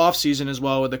all offseason as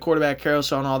well with the quarterback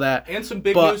carousel and all that. And some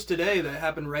big news today that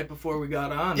happened right before we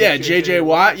got on. Yeah, J.J.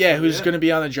 Watt, who's going to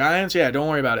be on the Giants. Yeah, don't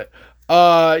worry about it.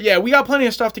 We got plenty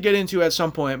of stuff to get into at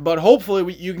some point, but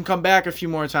hopefully you can come back a few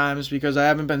more times because I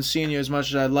haven't been seeing you as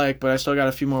much as I'd like, but I still got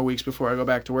a few more weeks before I go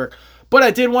back to work. But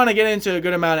I did want to get into a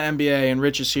good amount of NBA, and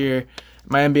Rich is here,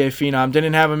 my NBA phenom.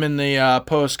 Didn't have him in the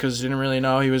post because didn't really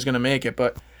know he was going to make it,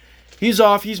 but he's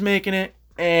off, he's making it,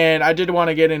 and I did want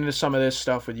to get into some of this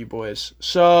stuff with you boys.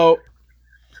 So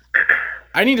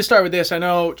I need to start with this. I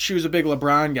know she was a big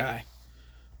LeBron guy.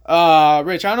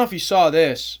 Rich, I don't know if you saw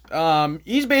this.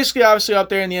 He's basically obviously up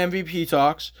there in the MVP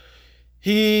talks.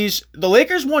 The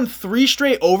Lakers won 3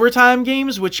 straight overtime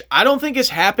games, which I don't think has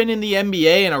happened in the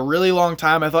NBA in a really long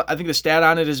time. I think the stat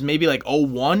on it is maybe like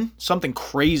 0-1, something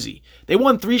crazy. They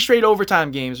won 3 straight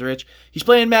overtime games, Rich. He's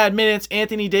playing mad minutes.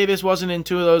 Anthony Davis wasn't in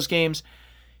 2 of those games.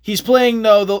 He's playing,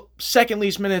 though, the second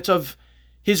least minutes of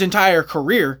his entire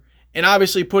career, and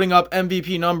obviously putting up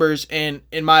MVP numbers and,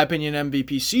 in my opinion,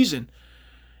 MVP season.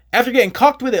 After getting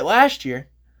cucked with it last year,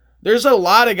 there's a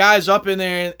lot of guys up in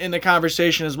there in the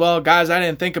conversation as well. Guys I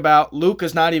didn't think about. Luke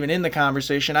is not even in the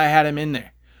conversation. I had him in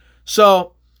there.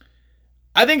 So,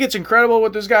 I think it's incredible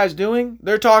what this guy's doing.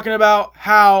 They're talking about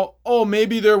how,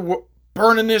 maybe they're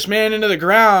burning this man into the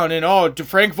ground, and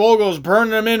Frank Vogel's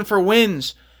burning him in for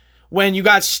wins. when you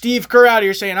got Steve Kerr out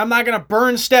here saying, I'm not going to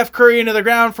burn Steph Curry into the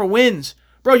ground for wins.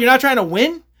 Bro, you're not trying to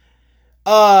win?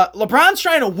 LeBron's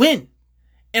trying to win.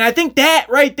 And I think that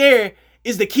right there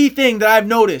is the key thing that I've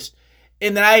noticed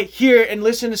and that I hear and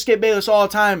listen to Skip Bayless all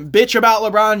the time bitch about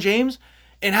LeBron James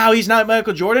and how he's not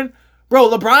Michael Jordan. Bro,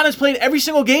 LeBron has played every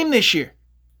single game this year.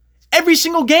 Every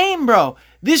single game, bro.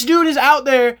 This dude is out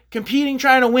there competing,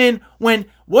 trying to win when,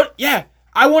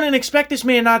 I wouldn't expect this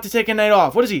man not to take a night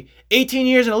off. What is he? 18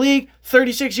 years in the league,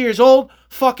 36 years old,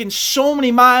 fucking so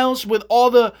many miles with all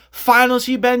the finals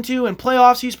he's been to and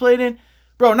playoffs he's played in.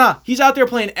 Bro, nah, he's out there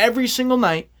playing every single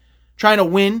night, trying to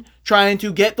win, trying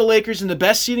to get the Lakers in the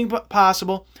best seating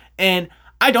possible, and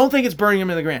I don't think it's burning him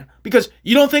in the ground. Because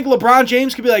you don't think LeBron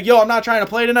James could be like, yo, I'm not trying to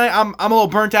play tonight, I'm a little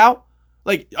burnt out?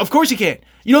 Like, of course he can.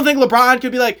 You don't think LeBron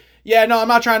could be like, yeah, no, I'm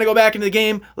not trying to go back into the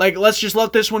game, like, let's just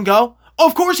let this one go?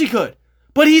 Of course he could.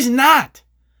 But he's not.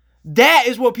 That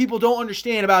is what people don't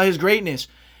understand about his greatness.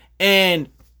 And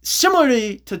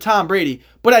similarly to Tom Brady,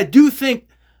 but I do think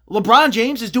LeBron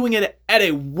James is doing it at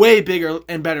a way bigger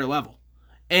and better level.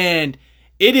 And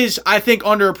it is, I think,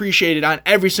 underappreciated on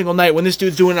every single night when this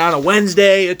dude's doing it on a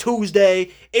Wednesday, a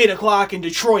Tuesday, 8 o'clock in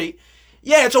Detroit.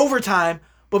 Yeah, it's overtime,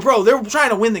 but bro, they're trying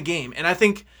to win the game. And I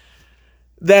think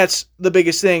that's the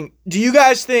biggest thing. Do you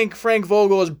guys think Frank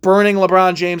Vogel is burning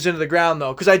LeBron James into the ground,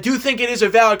 though? Because I do think it is a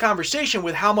valid conversation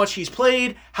with how much he's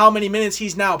played, how many minutes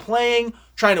he's now playing,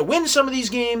 trying to win some of these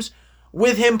games,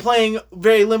 with him playing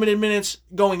very limited minutes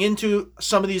going into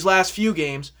some of these last few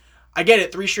games. I get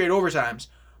it, 3 straight overtimes.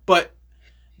 But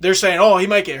they're saying, oh, he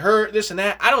might get hurt, this and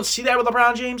that. I don't see that with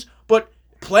LeBron James, but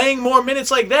playing more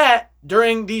minutes like that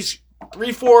during these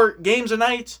 3-4 games a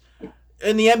night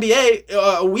in the NBA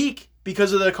a week,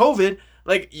 because of the COVID,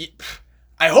 like,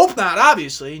 I hope not,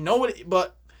 obviously. Nobody,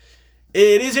 but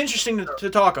it is interesting to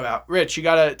talk about. Rich, you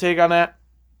got a take on that?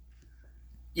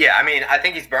 Yeah, I mean, I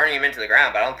think he's burning him into the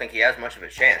ground, but I don't think he has much of a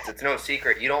chance. It's no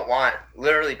secret. You don't want,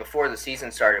 literally before the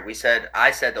season started,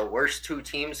 I said the worst 2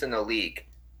 teams in the league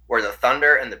were the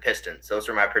Thunder and the Pistons. Those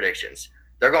were my predictions.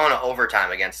 They're going to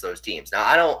overtime against those teams. Now,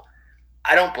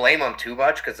 I don't blame them too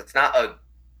much because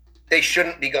they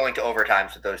shouldn't be going to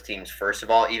overtimes with those teams, first of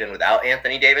all, even without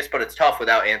Anthony Davis, but it's tough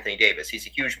without Anthony Davis. He's a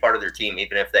huge part of their team,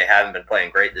 even if they haven't been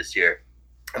playing great this year.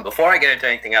 And before I get into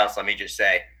anything else, let me just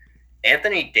say,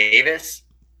 Anthony Davis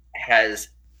has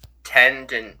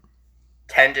tendonitis,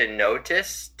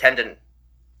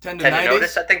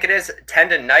 I think it is.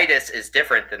 Tendonitis is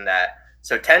different than that.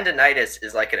 So tendonitis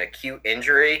is like an acute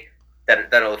injury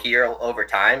that'll heal over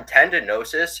time.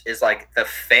 Tendinosis is like the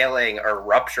failing or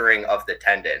rupturing of the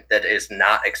tendon that is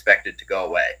not expected to go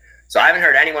away. So I haven't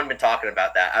heard anyone been talking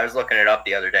about that. I was looking it up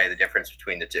the other day, the difference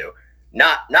between the two.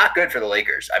 Not good for the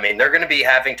Lakers. I mean, they're going to be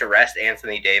having to rest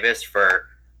Anthony Davis for,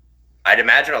 I'd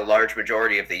imagine, a large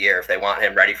majority of the year if they want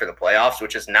him ready for the playoffs,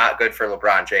 which is not good for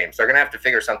LeBron James. They're going to have to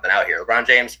figure something out here. LeBron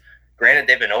James, granted,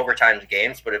 they've been overtime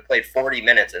games, but have played 40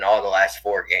 minutes in all the last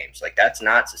 4 games. Like, that's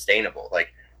not sustainable. Like,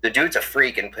 the dude's a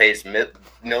freak and pays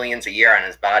millions a year on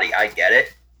his body. I get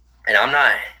it. And I'm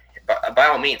not, by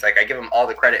all means, like, I give him all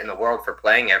the credit in the world for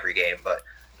playing every game, but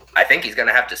I think he's going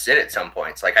to have to sit at some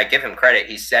points. Like, I give him credit.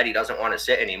 He said he doesn't want to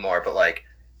sit anymore, but, like,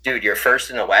 dude, you're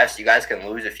first in the West. You guys can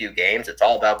lose a few games. It's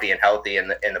all about being healthy in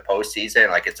the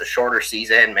postseason. Like, it's a shorter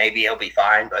season. Maybe he'll be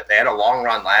fine, but they had a long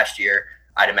run last year.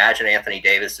 I'd imagine Anthony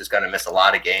Davis is going to miss a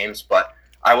lot of games, but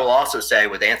I will also say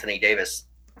with Anthony Davis,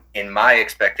 in my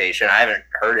expectation, I haven't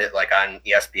heard it like on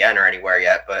ESPN or anywhere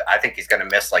yet, but I think he's going to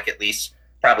miss like at least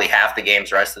probably half the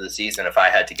games rest of the season if I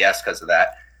had to guess because of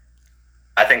that.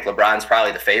 I think LeBron's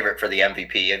probably the favorite for the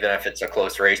MVP, even if it's a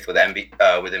close race with Embiid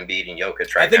and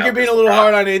Jokic right now. I think you're being a little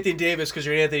hard on Anthony Davis because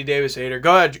you're an Anthony Davis hater.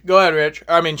 Go ahead, Rich.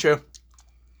 I mean, Chu.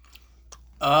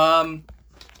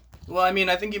 Well, I mean,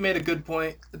 I think you made a good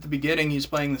point at the beginning. He's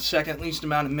playing the second least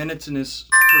amount of minutes in his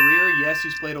career. Yes,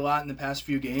 he's played a lot in the past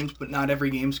few games, but not every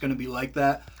game's going to be like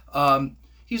that.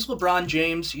 He's LeBron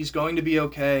James. He's going to be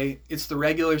okay. It's the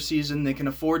regular season. They can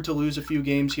afford to lose a few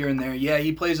games here and there. Yeah,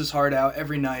 he plays his heart out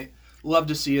every night. Love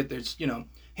to see it. There's,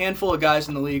 handful of guys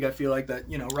in the league, I feel like that,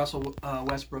 Russell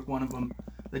Westbrook, one of them,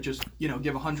 that just, give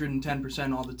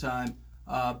 110% all the time.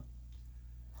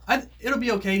 It'll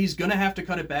be okay. He's going to have to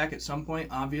cut it back at some point,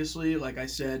 obviously. Like I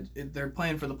said, they're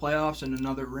playing for the playoffs and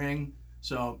another ring.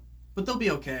 But they'll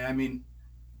be okay. I mean,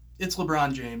 it's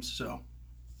LeBron James, so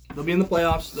they'll be in the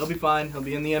playoffs. They'll be fine. He'll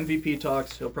be in the MVP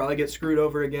talks. He'll probably get screwed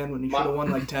over again when he should have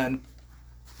won like 10.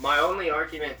 My only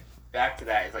argument back to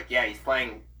that is like, yeah, he's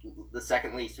playing the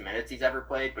second least minutes he's ever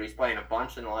played, but he's playing a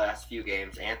bunch in the last few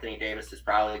games. Anthony Davis is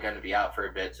probably going to be out for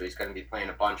a bit, so he's going to be playing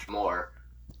a bunch more.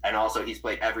 And also, he's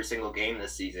played every single game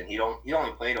this season. He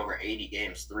only played over 80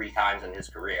 games 3 times in his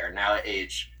career. Now at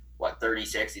age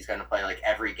 36, he's going to play like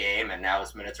every game, and now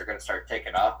his minutes are going to start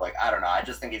ticking up. Like, I don't know. I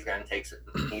just think he's going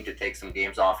to need to take some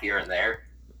games off here and there,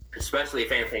 especially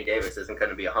if Anthony Davis isn't going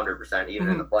to be 100% even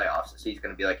in the playoffs. So he's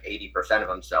going to be like 80% of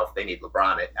himself. They need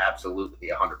LeBron at absolutely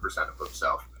 100% of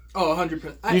himself. Oh,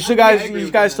 100%.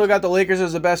 You guys still got the Lakers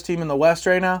as the best team in the West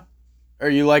right now? Or are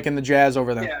you liking the Jazz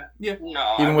over them? Yeah.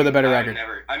 No, even with a better record.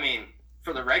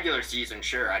 For the regular season,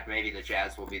 sure, maybe the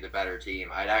Jazz will be the better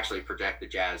team. I'd actually project the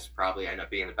Jazz probably end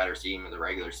up being the better team in the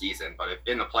regular season. But if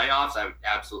in the playoffs, I would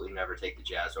absolutely never take the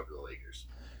Jazz over the Lakers.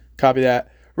 Copy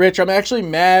that. Rich, I'm actually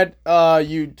mad that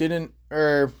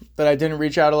I didn't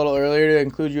reach out a little earlier to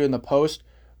include you in the post.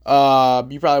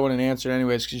 You probably wouldn't answer it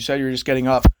anyways because you said you were just getting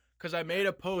up. Because I made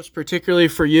a post particularly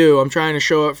for you. I'm trying to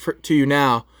show it to you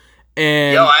now.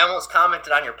 And I almost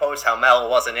commented on your post how Mel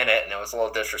wasn't in it, and it was a little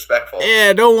disrespectful.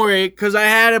 Yeah, don't worry, because I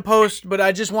had a post, but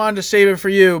I just wanted to save it for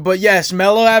you. But yes,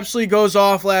 Melo absolutely goes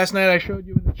off last night. I showed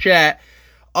you in the chat.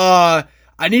 I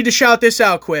need to shout this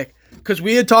out quick, because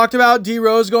we had talked about D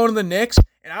Rose going to the Knicks,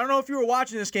 and I don't know if you were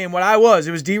watching this game. What I was,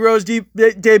 it was D Rose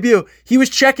debut. He was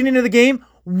checking into the game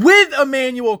with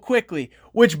Emmanuel Quickley,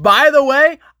 which, by the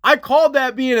way, I called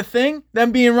that being a thing,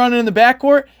 them being running in the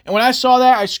backcourt, and when I saw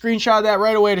that, I screenshotted that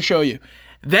right away to show you.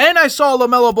 Then I saw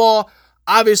LaMelo Ball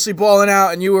obviously balling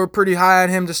out, and you were pretty high on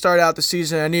him to start out the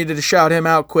season. I needed to shout him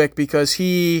out quick because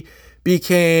he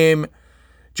became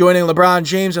joining LeBron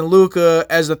James and Luka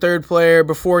as the third player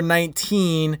before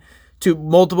 19 to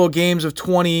multiple games of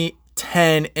 20,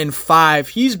 10, and 5.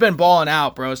 He's been balling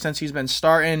out, bro, since he's been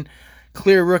starting.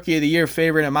 Clear Rookie of the Year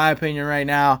favorite, in my opinion, right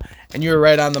now, and you're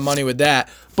right on the money with that.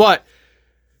 But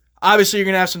obviously, you're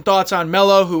going to have some thoughts on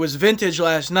Melo, who was vintage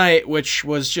last night, which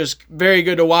was just very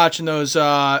good to watch in those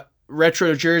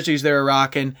retro jerseys they were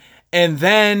rocking. And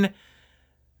then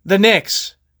the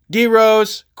Knicks. D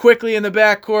Rose quickly in the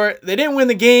backcourt. They didn't win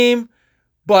the game,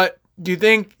 but do you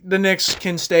think the Knicks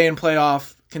can stay in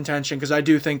playoff contention? Because I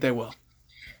do think they will.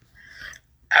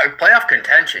 Playoff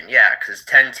contention, yeah, because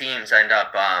 10 teams end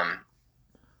up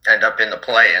in the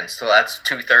play-in, so that's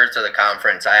 2/3 of the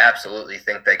conference. I absolutely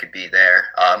think they could be there.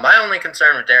 My only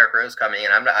concern with Derrick Rose coming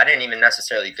in, I didn't even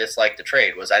necessarily dislike the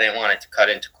trade, was I didn't want it to cut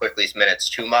into Quickly's minutes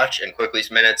too much, and Quickly's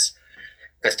minutes,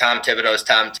 because Tom Thibodeau's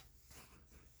Tom.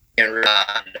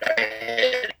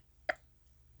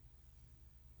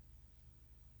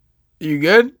 You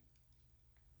good?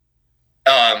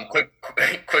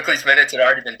 Quickly's minutes had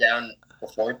already been down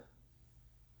before.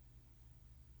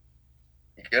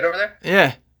 You good over there?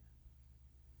 Yeah.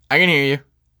 I can hear you.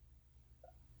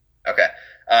 Okay.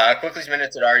 Quickly's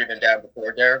minutes had already been down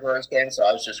before Derrick Rose came, so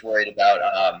I was just worried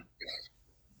about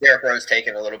Derrick Rose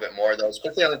taking a little bit more of those.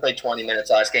 Quickly only played 20 minutes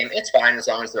last game. It's fine as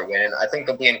long as they're winning. I think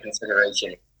they'll be in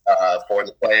consideration for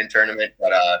the play-in tournament,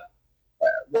 but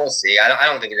we'll see. I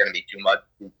don't think they're going to be too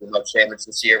much damage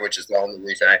this year, which is the only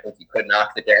reason I think you could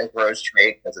knock the Derrick Rose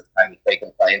trade, because it's time to take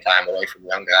playing time away from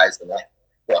young guys. And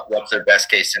what's their best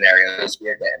case scenario this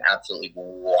year? Getting absolutely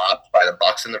whopped by the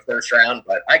Bucks in the first round,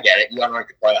 but I get it. You want to make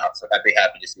the playoffs, so I'd be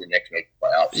happy to see the Knicks make the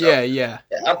playoffs. So, yeah,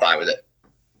 I'm fine with it.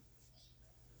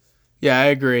 Yeah, I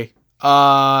agree.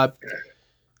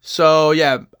 So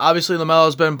yeah, obviously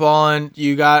LaMelo's been balling.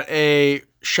 You got a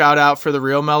shout out for the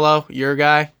real Melo, your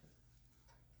guy?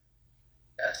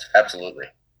 Yes, absolutely.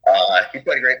 He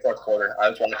played a great fourth quarter. I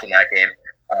was watching that game.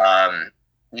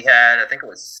 He had, I think it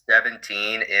was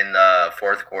 17 in the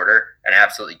fourth quarter and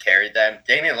absolutely carried them.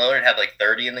 Damian Lillard had like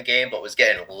 30 in the game, but was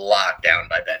getting locked down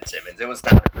by Ben Simmons. It was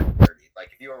not a good 30.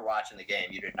 Like, if you were watching the game,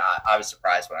 you did not. I was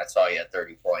surprised when I saw you at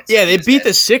 30 points. Yeah, they beat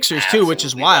the Sixers too, which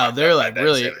is wild. They're like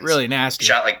really nasty.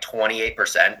 Shot like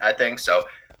 28%, I think. So,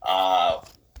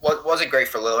 wasn't great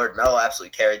for Lillard. Melo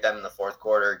absolutely carried them in the fourth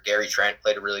quarter. Gary Trent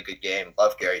played a really good game.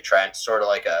 Love Gary Trent. Sort of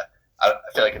like I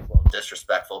feel like it's a little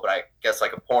disrespectful, but I guess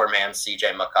like a poor man's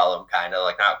CJ McCollum, kind of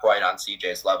like not quite on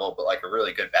CJ's level, but like a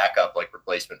really good backup, like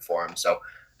replacement for him. So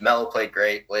Melo played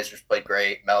great. Blazers played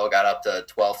great. Melo got up to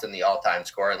 12th in the all-time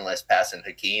scoring list, passing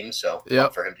Hakeem. So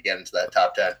for him to get into that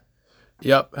top 10.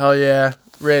 Yep, hell yeah.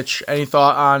 Rich, any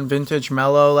thought on vintage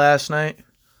Melo last night?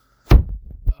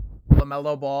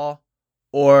 LaMelo Ball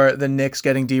or the Knicks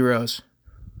getting D Rose?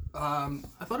 I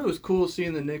thought it was cool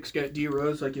seeing the Knicks get D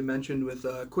Rose, like you mentioned, with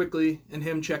Quickly and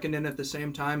him checking in at the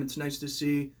same time. It's nice to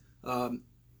see.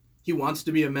 He wants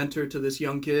to be a mentor to this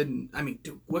young kid, and I mean,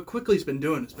 dude, what Quickly's been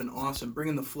doing has been awesome.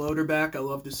 Bringing the floater back, I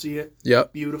love to see it.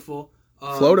 Yep, beautiful.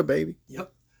 Floater, baby.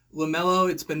 Yep.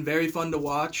 LaMelo, it's been very fun to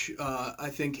watch. I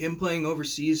think him playing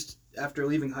overseas after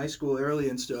leaving high school early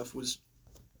and stuff was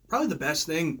probably the best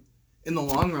thing in the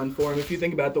long run for him. If you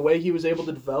think about the way he was able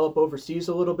to develop overseas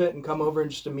a little bit and come over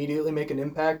and just immediately make an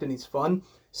impact, and he's fun.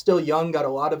 Still young, got a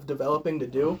lot of developing to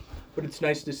do, but it's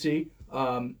nice to see.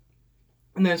 And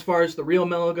then as far as the real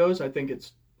Melo goes, I think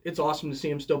it's awesome to see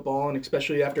him still balling,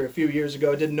 especially after a few years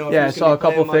ago. Didn't know if he Yeah, I was saw gonna a be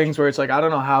playing couple much. things where it's like, I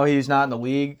don't know how he's not in the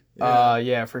league. Yeah.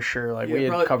 Yeah, for sure. Like, Yeah, we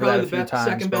had covered that a few times.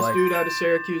 Second but, best like, dude out of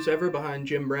Syracuse ever behind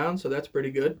Jim Brown, so that's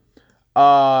pretty good.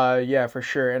 Yeah, for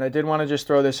sure. And I did want to just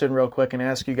throw this in real quick and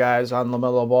ask you guys on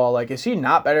LaMelo Ball, like, is he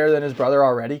not better than his brother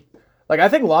already? Like, I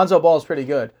think Lonzo Ball is pretty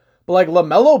good. But, like,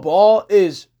 LaMelo Ball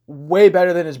is way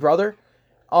better than his brother.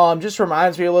 Just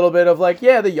reminds me a little bit of, like,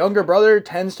 yeah, the younger brother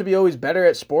tends to be always better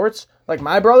at sports. Like,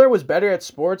 my brother was better at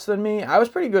sports than me. I was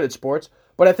pretty good at sports.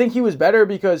 But I think he was better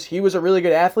because he was a really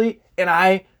good athlete, and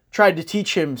I tried to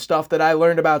teach him stuff that I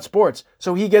learned about sports.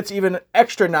 So he gets even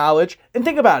extra knowledge. And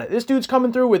think about it. This dude's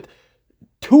coming through with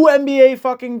 2 NBA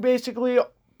fucking basically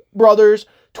brothers,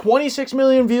 26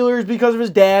 million viewers because of his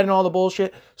dad and all the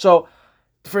bullshit. So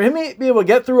for him to be able to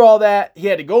get through all that, he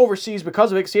had to go overseas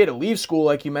because of it because he had to leave school,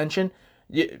 like you mentioned.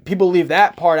 People leave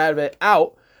that part out of it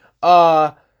out.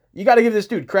 You got to give this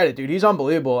dude credit, dude. He's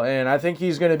unbelievable, and I think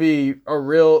he's going to be a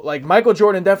real, like, Michael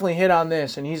Jordan definitely hit on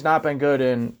this, and he's not been good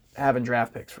in having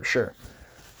draft picks for sure.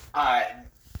 I'll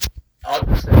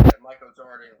just say that Michael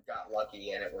Jordan got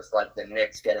lucky, and it was like the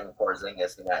Knicks getting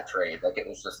Porzingis in that trade. Like, it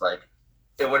was just like,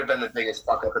 it would have been the biggest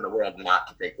fuck up in the world not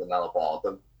to take LaMelo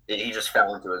Ball. He just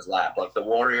fell into his lap. Like, the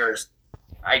Warriors,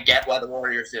 I get why the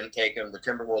Warriors didn't take him. The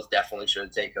Timberwolves definitely should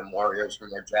have taken him. Warriors,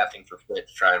 when they're drafting for fit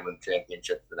to try and win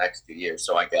championships the next 2 years,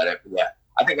 so I get it. But yeah,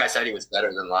 I think I said he was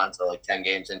better than Lonzo like 10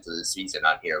 games into the season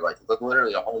on here. Like,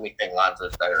 literally the only thing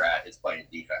Lonzo's better at is playing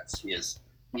defense. He's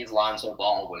Lonzo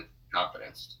Ball with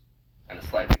confidence and a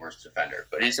slightly worse defender,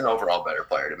 but he's an overall better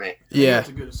player to me. Yeah. That's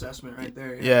a good assessment right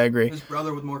there. Yeah, I agree. His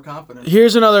brother with more confidence.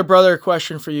 Here's another brother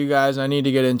question for you guys. I need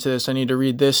to get into this. I need to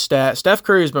read this stat. Steph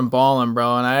Curry's been balling,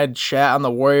 bro, and I had Shat on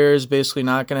the Warriors basically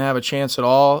not going to have a chance at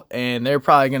all, and they're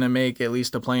probably going to make at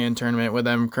least a play-in tournament with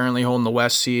them currently holding the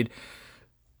West seed.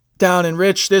 Down in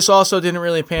Rich, this also didn't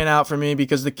really pan out for me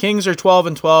because the Kings are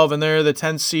 12-12, and they're the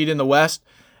 10th seed in the West,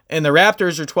 and the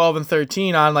Raptors are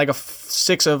 12-13 on like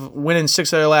winning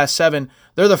 6 of their last 7.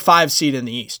 They're the 5 seed in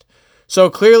the East. So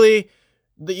clearly,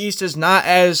 the East is not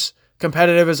as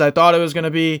competitive as I thought it was going to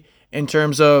be in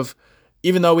terms of,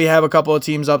 even though we have a couple of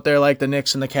teams up there like the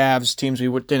Knicks and the Cavs, teams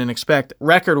we didn't expect,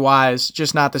 record-wise,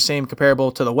 just not the same comparable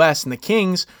to the West. And the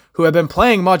Kings, who have been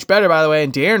playing much better, by the way,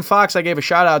 and De'Aaron Fox I gave a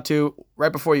shout-out to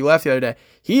right before you left the other day.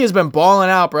 He has been balling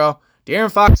out, bro. De'Aaron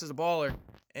Fox is a baller,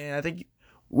 and I think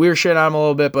we were shitting on him a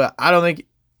little bit, but I don't think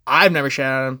I've never shit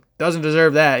on him. Doesn't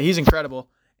deserve that. He's incredible.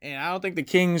 And I don't think the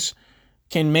Kings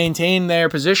can maintain their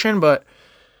position, but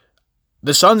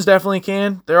the Suns definitely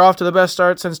can. They're off to the best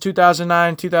start since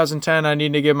 2009, 2010. I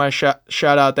need to give my shout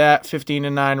out that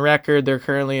 15-9 record. They're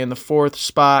currently in the 4th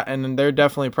spot, and they're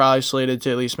definitely probably slated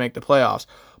to at least make the playoffs.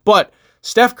 But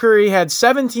Steph Curry had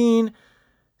 17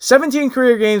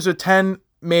 career games with 10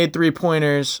 made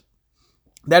three-pointers.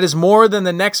 That is more than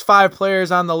the next 5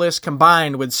 players on the list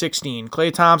combined with 16.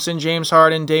 Klay Thompson, James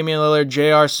Harden, Damian Lillard,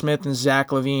 J.R. Smith, and Zach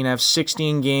LaVine have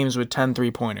 16 games with 10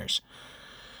 three-pointers.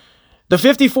 The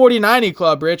 50-40-90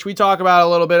 club, Rich, we talk about it a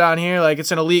little bit on here, like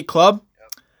it's an elite club.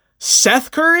 Yep.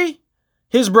 Seth Curry,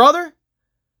 his brother,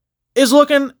 is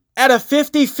looking at a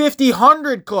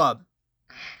 50-50-100 club.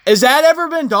 Has that ever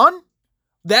been done?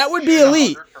 That would be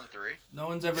elite. From 3. No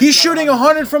one's ever. He's shooting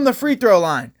 100 from the free throw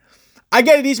line. I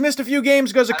get it. He's missed a few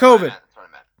games because of That's what I COVID. meant. That's what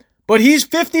I meant. But he's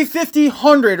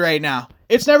 50-50-100 right now.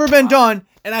 It's never been done,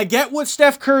 and I get what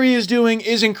Steph Curry is doing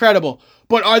is incredible.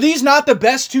 But are these not the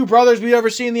best 2 brothers we've ever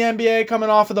seen in the NBA coming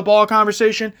off of the ball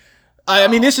conversation? I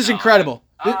mean, this is incredible.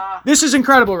 This is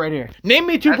incredible right here. Name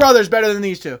me 2 brothers better than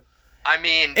these 2. I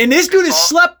mean, And this dude is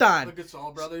slept on. The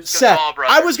Gasol brothers. Seth. Gasol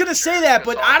brothers, I was going to say that,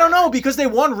 but Gasol I don't know brothers. because they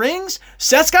won rings.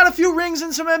 Seth's got a few rings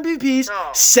and some MVPs. No.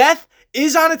 Seth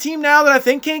is on a team now that I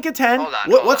think can contend. Hold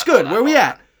on, What's hold good? on, Where we hold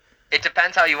at? on. It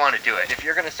depends how you want to do it. If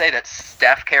you're going to say that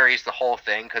Steph carries the whole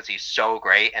thing because he's so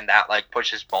great and that like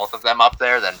pushes both of them up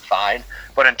there, then fine.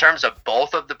 But in terms of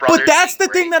both of the brothers, But that's the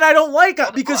being thing great- that I don't like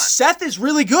Hold because on. Seth is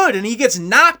really good and he gets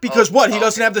knocked because He okay.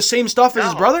 doesn't have the same stuff as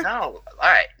his brother? No, all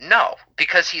right, no,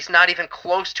 because he's not even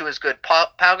close to as good. Pau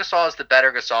Gasol is the better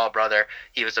Gasol brother.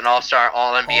 He was an All-Star,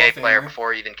 Hall All-NBA of player Famer.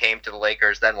 before he even came to the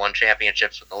Lakers. Then won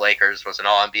championships with the Lakers. Was an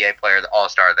All-NBA player, the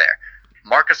All-Star there.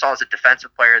 Marc Gasol is a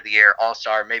Defensive Player of the Year,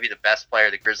 All-Star, maybe the best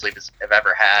player the Grizzlies have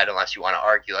ever had, unless you want to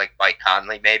argue like Mike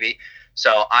Conley, maybe.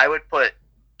 So I would put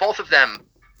both of them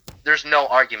there's no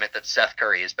argument that Seth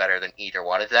Curry is better than either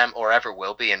one of them or ever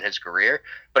will be in his career.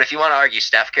 But if you want to argue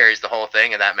Steph carries the whole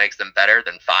thing and that makes them better,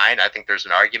 then fine. I think there's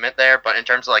an argument there. But in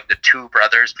terms of like the two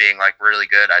brothers being like really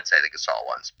good, I'd say the Gasol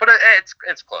ones. But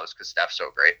it's close because Steph's so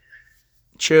great.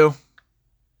 Chew.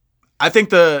 I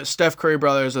think the Steph Curry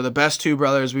brothers are the best two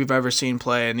brothers we've ever seen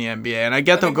play in the NBA. And I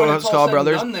get the Gasol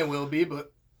brothers. Done, they will be,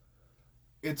 but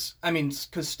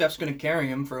because Steph's going to carry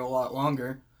him for a lot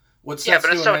longer. But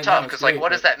it's so tough because, like,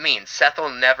 what does that mean? Seth will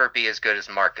never be as good as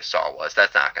Marc Gasol was.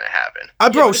 That's not going to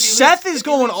happen. Bro, Seth is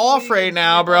going off right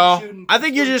now, bro. I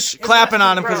think you're just clapping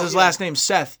on him because his last name's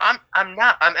Seth. I'm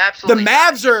not. I'm absolutely. The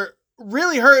Mavs are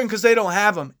really hurting because they don't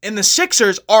have him, and the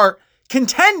Sixers are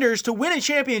contenders to win a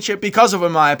championship because of him,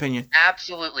 in my opinion.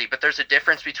 Absolutely, but there's a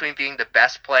difference between being the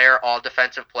best player,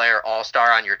 all-defensive player,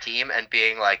 all-star on your team, and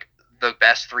being, like, the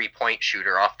best three-point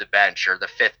shooter off the bench or the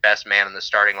fifth best man in the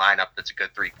starting lineup that's a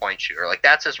good three-point shooter. Like,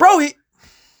 that's his role. Bro,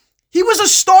 he was a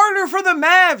starter for the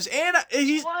Mavs, and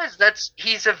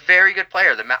he's a very good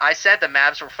player. I said the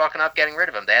Mavs were fucking up getting rid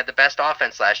of him. They had the best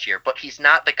offense last year, but he's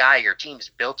not the guy your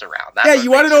team's built around.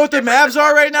 You want to know what the Mavs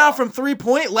are right now from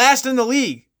three-point? Last in the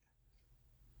league.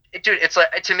 Dude, it's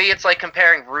like, to me, it's like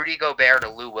comparing Rudy Gobert to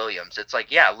Lou Williams. It's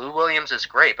like, yeah, Lou Williams is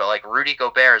great, but like Rudy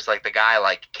Gobert is like the guy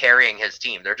like carrying his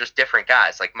team. They're just different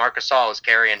guys. Like Marc Gasol is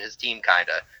carrying his team kind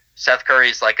of. Seth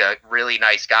Curry's like a really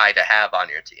nice guy to have on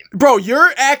your team. Bro,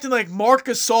 you're acting like Marc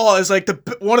Gasol is like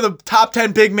one of the top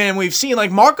 10 big men we've seen.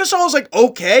 Like Marc Gasol is like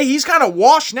okay, he's kind of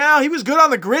washed now. He was good on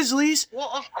the Grizzlies.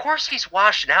 Well, of course he's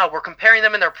washed now. We're comparing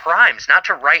them in their primes, not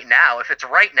to right now. If it's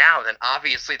right now, then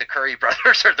obviously the Curry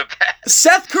brothers are the best.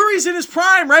 Seth Curry's in his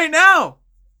prime right now.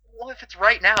 Well, if it's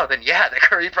right now, then yeah, the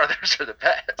Curry brothers are the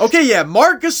best. Okay, yeah,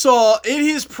 Marc Gasol in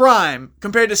his prime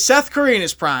compared to Seth Curry in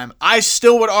his prime, I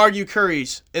still would argue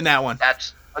Curry's in that one.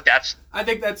 I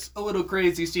think that's a little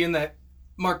crazy seeing that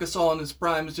Marc Gasol in his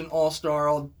prime is an all-star,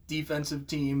 all-defensive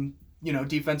team,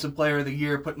 defensive player of the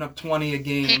year, putting up 20 a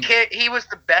game. He was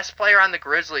the best player on the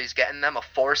Grizzlies, getting them a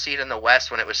 4 seed in the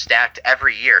West when it was stacked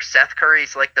every year. Seth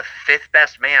Curry's like the 5th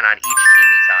best man on each team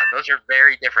he's on. Those are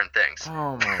very different things.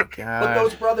 Oh my god! But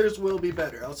those brothers will be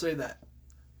better. I'll say that.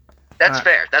 That's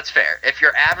fair. That's fair. If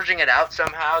you're averaging it out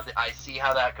somehow, I see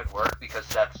how that could work because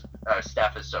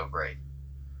Steph is so great.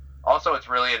 Also, it's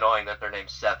really annoying that they're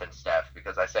named Seth and Steph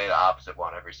because I say the opposite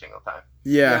one every single time.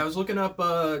 Yeah, I was looking up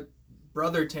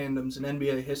brother tandems in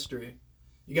NBA history.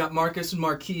 You got Marcus and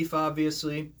Markieff,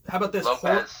 obviously. How about this?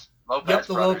 Lopez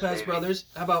the Lopez baby. brothers.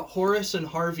 How about Horace and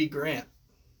Harvey Grant?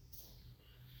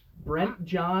 Brent,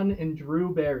 John, and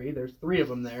Drew Barry. There's 3 of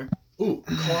them there. Ooh,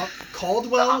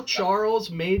 Caldwell, Charles,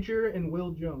 Major, and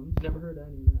Will Jones. Never heard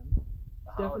any of them.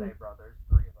 The Holiday brothers,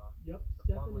 3 of them. Yep.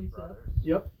 The Stephanie brothers.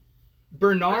 Yep.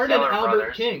 Bernard The and Keller Albert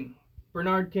brothers. King.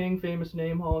 Bernard King, famous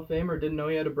name, Hall of Famer. Didn't know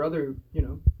he had a brother,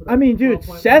 put I up mean, dude,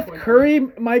 12 Seth points. Curry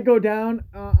might go down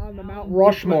on the Mount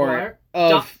Rushmore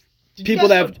of Did you people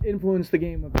guys that have influenced the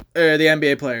game of the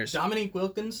NBA players. Dominique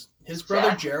Wilkins, his brother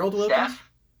Steph? Gerald Wilkins.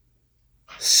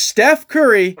 Steph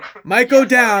Curry might go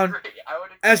down I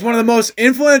would agree. as one of the most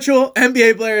influential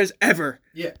NBA players ever.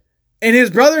 Yeah. And his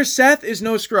brother Seth is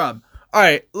no scrub. All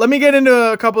right, let me get into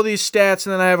a couple of these stats,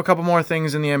 and then I have a couple more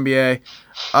things in the NBA.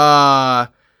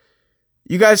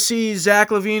 You guys see Zach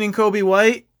LaVine and Kobe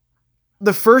White?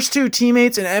 The first 2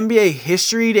 teammates in NBA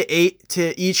history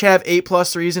to each have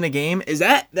 8+ threes in a game.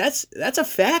 That's a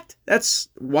fact? That's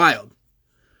wild.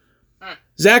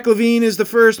 Zach LaVine is the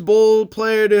first Bull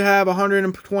player to have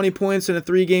 120 points in a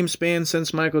 3-game span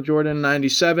since Michael Jordan in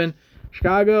 97.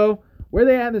 Chicago, where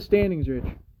they at in the standings, Rich?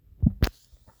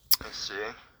 Let's see.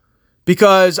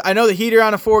 Because I know the Heat are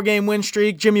on a 4-game win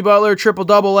streak. Jimmy Butler,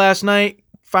 triple-double last night.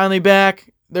 Finally back.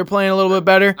 They're playing a little bit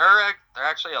better. They're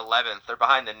actually 11th. They're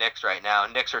behind the Knicks right now.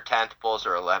 Knicks are 10th. Bulls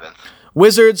are 11th.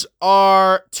 Wizards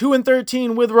are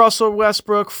 2-13 with Russell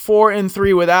Westbrook,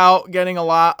 4-3 without, getting a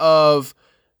lot of,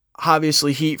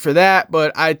 obviously, heat for that.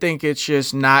 But I think it's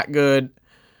just not good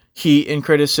heat and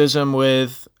criticism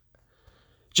with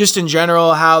just in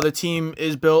general how the team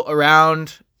is built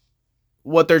around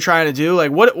what they're trying to do.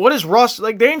 Like, what is Russ?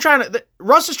 Like, they ain't trying to.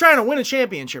 Russ is trying to win a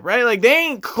championship, right? Like, they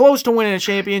ain't close to winning a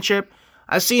championship.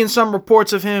 I've seen some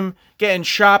reports of him getting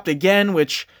chopped again,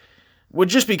 which would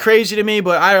just be crazy to me,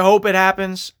 but I hope it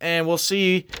happens, and we'll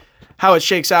see how it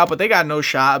shakes out. But they got no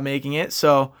shot of making it.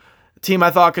 So, a team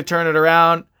I thought could turn it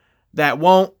around, that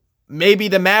won't. Maybe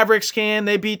the Mavericks can.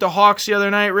 They beat the Hawks the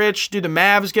other night, Rich. Do the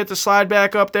Mavs get to slide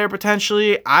back up there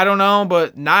potentially? I don't know,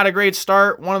 but not a great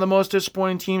start. One of the most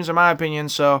disappointing teams in my opinion.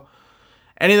 So,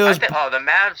 any of those... the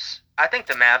Mavs... I think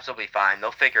the Mavs will be fine.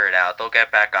 They'll figure it out. They'll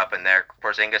get back up in there.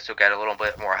 Porzingis will get a little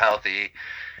bit more healthy.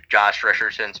 Josh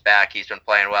Richardson's back. He's been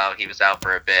playing well. He was out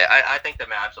for a bit. I think the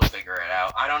Mavs will figure it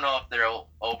out. I don't know if they'll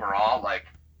overall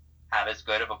have as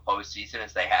good of a postseason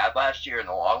as they had last year in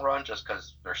the long run, just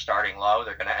because they're starting low.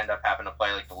 They're going to end up having to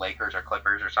play like the Lakers or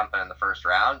Clippers or something in the first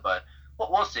round, but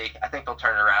we'll see. I think they'll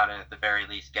turn it around and at the very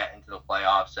least get into the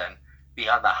playoffs and be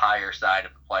on the higher side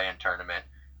of the play-in tournament.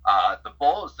 The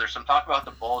Bulls, there's some talk about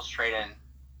the Bulls trading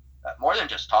more than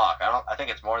just talk. I think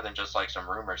it's more than just like some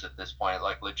rumors at this point,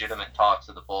 like legitimate talks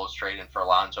of the Bulls trading for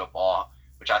Lonzo Ball,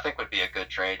 which I think would be a good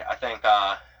trade. I think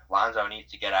Lonzo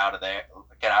needs to get out of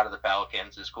the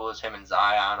Pelicans. As cool as him and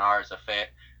Zion are as a fit,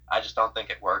 I just don't think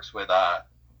it works with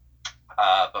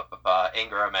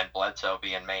Ingram and Bledsoe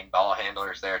being main ball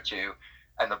handlers there too.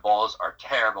 And the Bulls are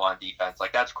terrible on defense.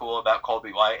 Like, that's cool about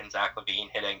Kobe White and Zach LaVine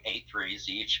hitting 8 threes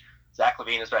each. Zach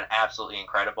LaVine has been absolutely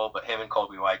incredible, but him and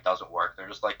Kobe White doesn't work. They're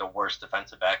just like the worst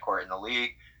defensive backcourt in the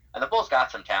league. And the Bulls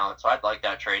got some talent, so I'd like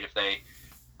that trade if they.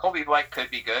 Kobe White could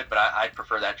be good, but I'd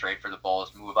prefer that trade for the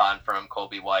Bulls. Move on from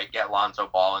Kobe White, get Lonzo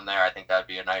Ball in there. I think that'd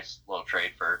be a nice little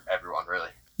trade for everyone, really.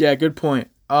 Yeah, good point.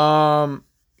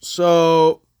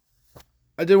 So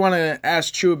I did want to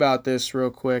ask Chu about this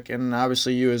real quick, and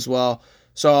obviously you as well.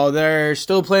 So they're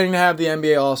still planning to have the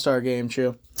NBA All-Star Game,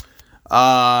 Chu.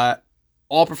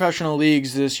 All professional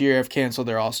leagues this year have canceled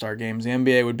their All-Star games. The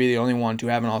NBA would be the only one to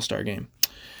have an All-Star game.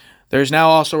 There's now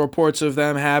also reports of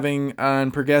them having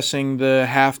and progressing the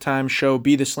halftime show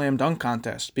be the slam dunk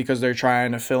contest because they're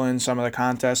trying to fill in some of the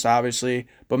contests, obviously,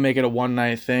 but make it a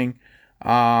one-night thing.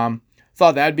 Thought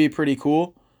that'd be pretty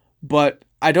cool, but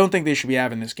I don't think they should be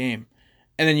having this game.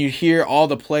 And then you hear all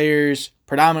the players,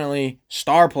 predominantly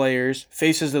star players,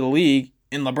 faces of the league,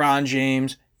 in LeBron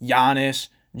James, Giannis,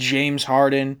 James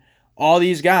Harden, all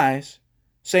these guys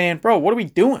saying, bro, what are we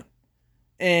doing?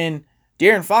 And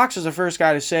De'Aaron Fox is the first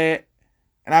guy to say it,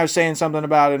 and I was saying something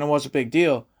about it, and it was a big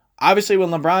deal. Obviously, when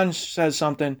LeBron says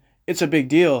something, it's a big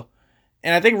deal.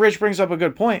 And I think Rich brings up a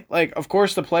good point. Like, of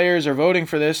course, the players are voting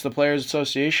for this, the Players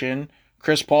Association.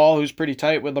 Chris Paul, who's pretty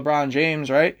tight with LeBron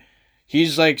James, right?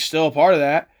 He's, still a part of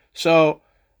that. So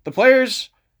the players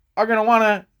are going to want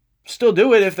to still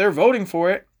do it if they're voting for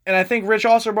it. And I think Rich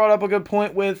also brought up a good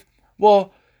point with,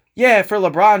 well, yeah, for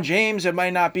LeBron James, it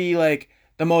might not be,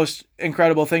 the most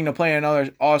incredible thing to play in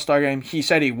another All-Star game. He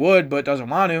said he would, but doesn't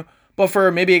want to. But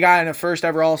for maybe a guy in a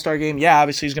first-ever All-Star game, yeah,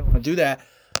 obviously he's going to want to do that.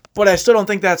 But I still don't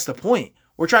think that's the point.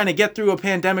 We're trying to get through a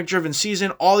pandemic-driven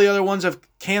season. All the other ones have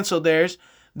canceled theirs.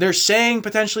 They're saying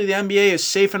potentially the NBA is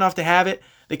safe enough to have it.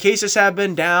 The cases have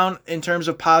been down in terms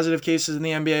of positive cases in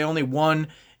the NBA. Only one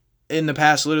in the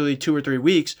past literally 2 or 3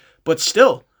 weeks. But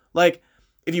still,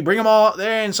 if you bring them all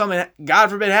there and something, God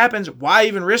forbid, happens, why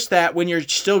even risk that when you're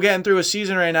still getting through a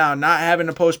season right now, not having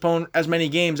to postpone as many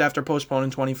games after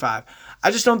postponing 25?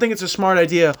 I just don't think it's a smart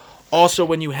idea. Also,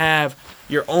 when you have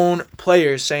your own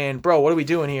players saying, bro, what are we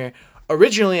doing here?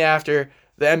 Originally, after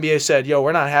the NBA said, yo,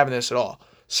 we're not having this at all.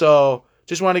 So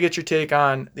just want to get your take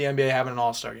on the NBA having an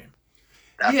All-Star game.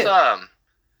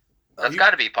 That's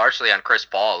got to be partially on Chris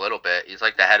Paul a little bit. He's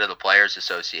the head of the Players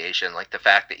Association. The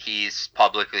fact that he's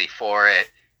publicly for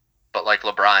it, but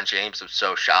LeBron James was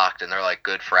so shocked, and they're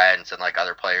good friends, and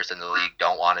other players in the league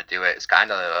don't want to do it. It's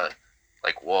kind of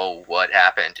whoa, what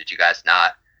happened? Did you guys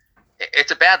not?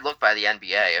 It's a bad look by the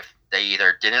NBA if they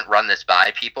either didn't run this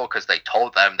by people because they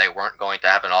told them they weren't going to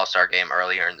have an All-Star game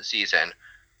earlier in the season,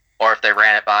 or if they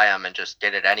ran it by them and just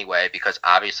did it anyway because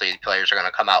obviously the players are going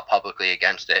to come out publicly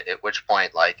against it, at which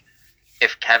point,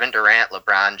 if Kevin Durant,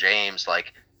 LeBron James,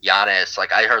 Giannis,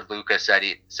 I heard Luka said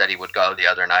he would go the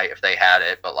other night if they had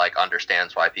it, but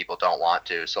understands why people don't want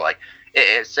to. So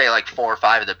say 4 or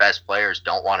 5 of the best players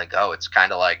don't want to go. It's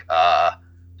kind of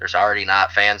there's already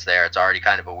not fans there. It's already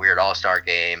kind of a weird All-Star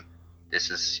game.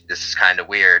 This is kind of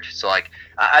weird. So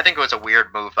I think it was a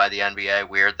weird move by the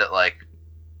NBA. Weird that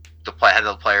the head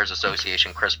of the Players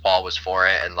Association, Chris Paul, was for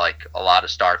it, and a lot of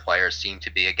star players seem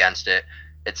to be against it.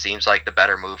 It seems like the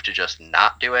better move to just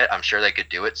not do it. I'm sure they could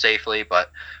do it safely,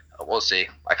 but we'll see.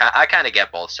 I kind of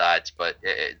get both sides, but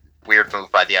weird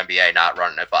move by the NBA not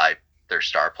running it by their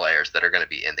star players that are going to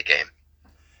be in the game.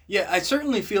 Yeah, I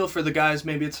certainly feel for the guys.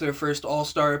 Maybe it's their first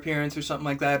All-Star appearance or something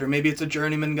like that, or maybe it's a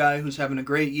journeyman guy who's having a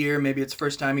great year. Maybe it's the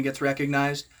first time he gets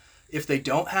recognized. If they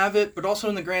don't have it, but also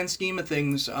in the grand scheme of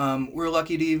things, we're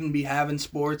lucky to even be having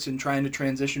sports and trying to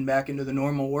transition back into the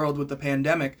normal world with the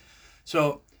pandemic.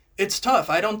 So it's tough.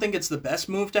 I don't think it's the best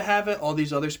move to have it. All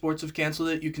these other sports have canceled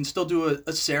it. You can still do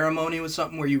a ceremony with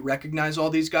something where you recognize all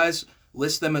these guys,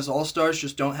 list them as all-stars,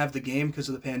 just don't have the game because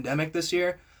of the pandemic this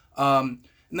year. And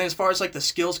then as far as the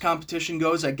skills competition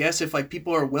goes, I guess if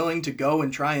people are willing to go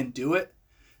and try and do it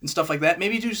and stuff like that,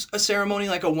 maybe do a ceremony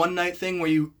a one-night thing where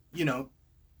you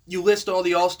you list all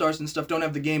the All-Stars and stuff, don't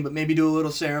have the game, but maybe do a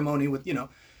little ceremony with,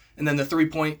 and then the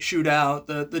 3-point shootout,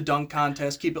 the dunk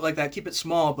contest, keep it like that, keep it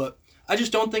small. But I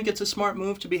just don't think it's a smart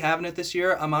move to be having it this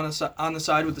year. I'm on the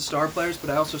side with the star players, but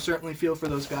I also certainly feel for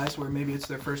those guys where maybe it's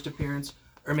their first appearance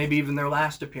or maybe even their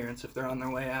last appearance if they're on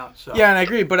their way out. So yeah, and I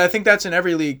agree, but I think that's in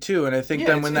every league too. And I think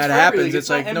then when that happens, it's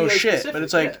like no shit. Specific, but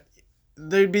it's like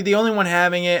they'd be the only one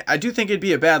having it. I do think it'd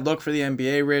be a bad look for the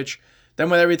NBA, Rich. Then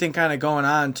with everything kind of going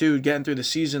on too, getting through the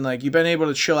season, like you've been able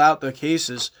to chill out the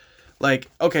cases. Like,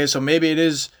 okay, so maybe it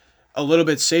is a little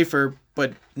bit safer,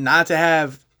 but not to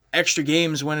have extra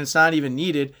games when it's not even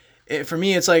needed. For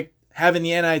me, it's like having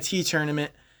the NIT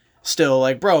tournament still.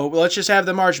 Like, bro, let's just have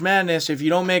the March Madness. If you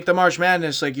don't make the March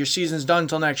Madness, like your season's done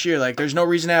until next year. Like, there's no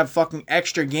reason to have fucking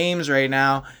extra games right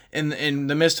now in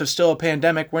the midst of still a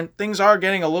pandemic when things are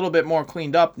getting a little bit more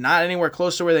cleaned up, not anywhere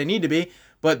close to where they need to be.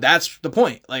 But that's the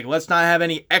point. Like, let's not have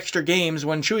any extra games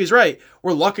when Chewy's right.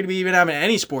 We're lucky to be even having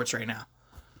any sports right now.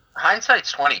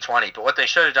 Hindsight's 20/20, but what they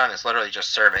should have done is literally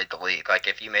just surveyed the league. Like,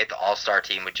 if you made the All-Star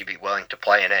team, would you be willing to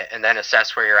play in it? And then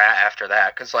assess where you're at after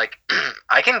that. Because, like,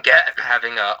 I can get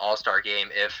having an All-Star game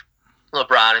if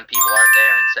LeBron and people aren't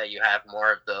there and say you have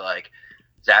more of the, like,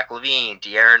 Zach LaVine,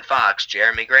 De'Aaron Fox,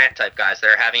 Jeremy Grant type guys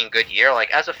that are having a good year. Like,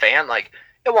 as a fan, like,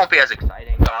 it won't be as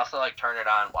exciting, but also, like, turn it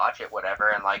on, watch it, whatever.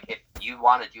 And, like, if you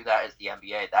want to do that as the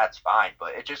NBA, that's fine.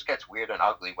 But it just gets weird and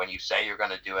ugly when you say you're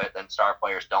going to do it, then star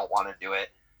players don't want to do it.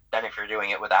 Then if you're doing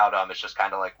it without them, it's just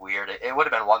kind of, like, weird. It would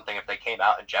have been one thing if they came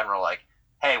out in general, like,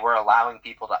 hey, we're allowing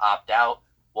people to opt out.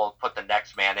 We'll put the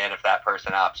next man in if that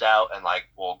person opts out, and, like,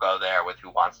 we'll go there with who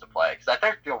wants to play. Because I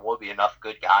think there will be enough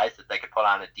good guys that they could put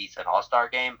on a decent All-Star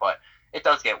game, but it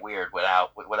does get weird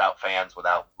without fans,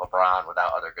 without LeBron,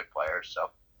 without other good players. So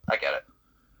I get it.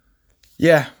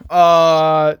 Yeah.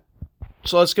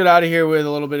 So let's get out of here with a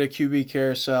little bit of QB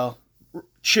carousel.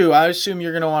 Chew, I assume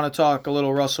you're going to want to talk a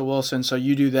little Russell Wilson, so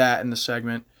you do that in the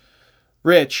segment.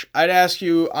 Rich, I'd ask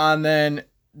you on then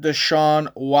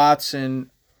Deshaun Watson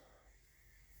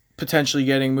potentially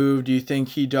getting moved. Do you think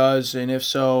he does? And if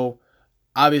so,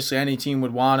 obviously any team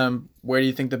would want him. Where do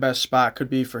you think the best spot could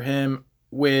be for him?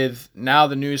 With now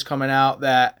the news coming out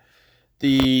that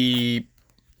I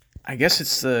guess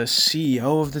it's the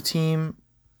CEO of the team.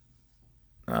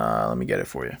 Let me get it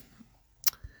for you.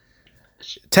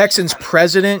 Texans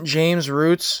president James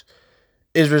Roots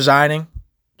is resigning.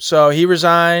 So he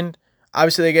resigned.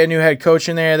 Obviously, they get a new head coach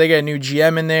in there. They get a new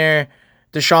GM in there.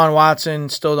 Deshaun Watson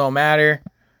still don't matter.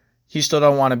 He still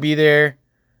don't want to be there.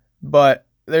 But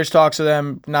there's talks of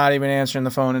them not even answering the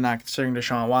phone and not considering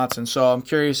Deshaun Watson. So I'm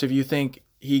curious if you think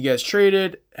he gets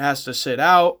traded, has to sit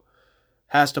out,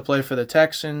 has to play for the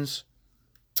Texans.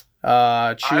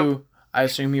 Chew, I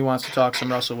assume he wants to talk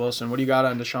some Russell Wilson. What do you got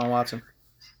on Deshaun Watson?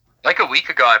 Like a week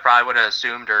ago, I probably would have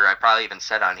assumed, or I probably even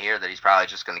said on here, that he's probably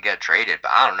just going to get traded. But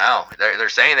I don't know. They're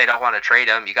saying they don't want to trade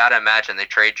him. You got to imagine they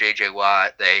trade J.J.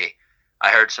 Watt. I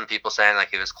heard some people saying like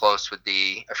he was close with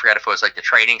I forget if it was like the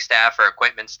training staff or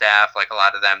equipment staff, like a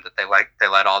lot of them that they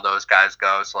let all those guys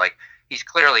go. So like he's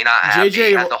clearly not happy.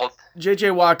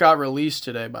 J.J. Watt got released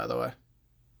today, by the way.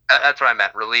 That's what I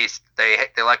meant. Released. They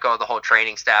let go of the whole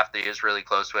training staff that he was really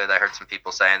close with. I heard some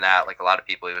people saying that, like a lot of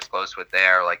people he was close with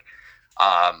there, like.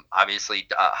 Obviously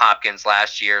Hopkins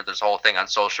last year, there's a whole thing on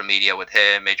social media with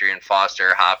him, Adrian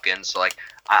Foster, Hopkins. So like,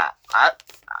 I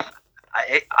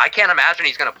can't imagine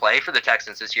he's going to play for the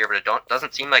Texans this year, but it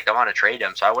doesn't seem like they want to trade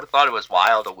him. So I would have thought it was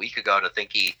wild a week ago to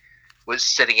think he was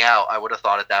sitting out. I would have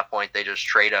thought at that point they just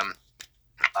trade him.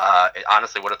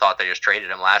 Honestly would have thought they just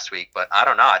traded him last week, but I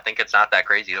don't know. I think it's not that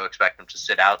crazy to expect him to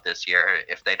sit out this year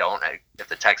if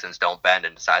the Texans don't bend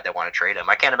and decide they want to trade him.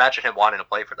 I can't imagine him wanting to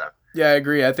play for them. Yeah, I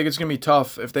agree. I think it's going to be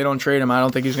tough if they don't trade him. I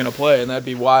don't think he's going to play, and that'd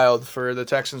be wild for the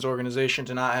Texans organization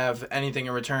to not have anything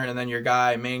in return, and then your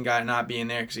main guy, not being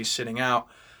there because he's sitting out.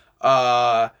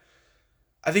 I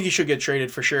think he should get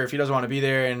traded for sure if he doesn't want to be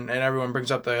there, and everyone brings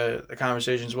up the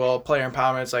conversations. Well, player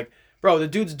empowerment, it's like, bro, the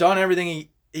dude's done everything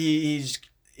he's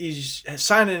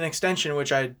signed an extension,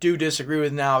 which I do disagree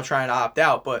with now, trying to opt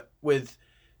out. But with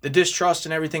the distrust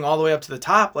and everything all the way up to the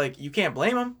top, like, you can't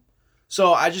blame him.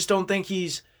 So I just don't think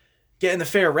he's getting the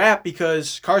fair rap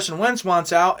because Carson Wentz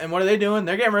wants out. And what are they doing?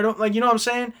 They're getting rid of him. Like, you know what I'm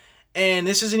saying? And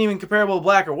this isn't even comparable to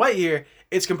black or white here.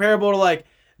 It's comparable to, like,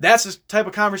 that's the type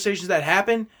of conversations that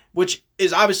happen, which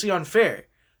is obviously unfair.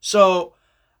 So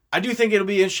I do think it'll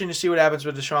be interesting to see what happens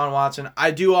with Deshaun Watson.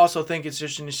 I do also think it's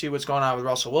interesting to see what's going on with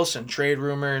Russell Wilson, trade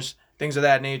rumors, things of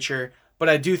that nature. But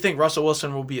I do think Russell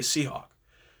Wilson will be a Seahawk.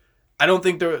 I don't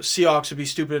think the Seahawks would be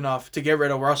stupid enough to get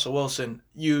rid of Russell Wilson.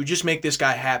 You just make this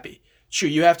guy happy. Shoot,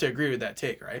 you have to agree with that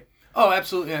take, right? Oh,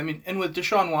 absolutely. I mean, and with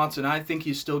Deshaun Watson, I think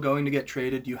he's still going to get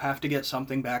traded. You have to get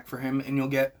something back for him, and you'll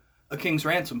get a king's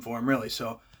ransom for him, really.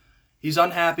 So he's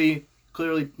unhappy.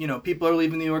 Clearly, people are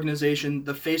leaving the organization.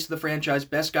 The face of the franchise,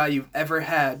 best guy you've ever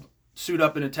had, suit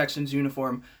up in a Texans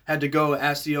uniform, had to go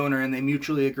ask the owner, and they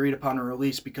mutually agreed upon a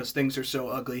release because things are so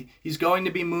ugly. He's going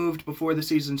to be moved before the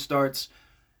season starts.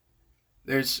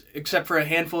 Except for a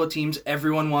handful of teams,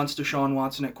 everyone wants Deshaun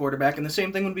Watson at quarterback, and the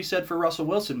same thing would be said for Russell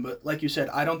Wilson. But like you said,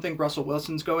 I don't think Russell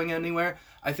Wilson's going anywhere.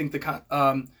 I think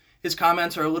his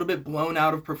comments are a little bit blown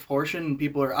out of proportion,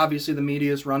 and obviously the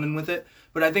media is running with it.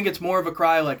 But I think it's more of a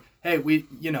cry like, hey, we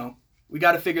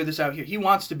got to figure this out here. He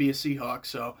wants to be a Seahawk,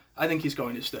 so I think he's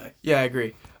going to stay. Yeah, I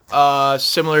agree.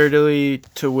 Similarly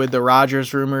to with the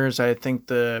Rodgers rumors, I think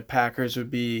the Packers would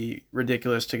be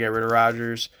ridiculous to get rid of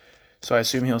Rodgers. So I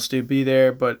assume he'll still be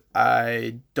there, but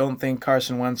I don't think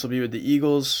Carson Wentz will be with the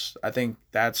Eagles. I think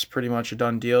that's pretty much a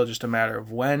done deal, just a matter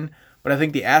of when. But I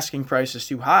think the asking price is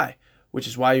too high, which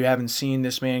is why you haven't seen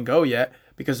this man go yet,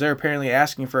 because they're apparently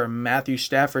asking for a Matthew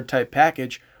Stafford-type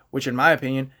package, which in my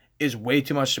opinion is way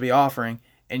too much to be offering,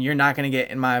 and you're not going to get,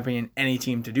 in my opinion, any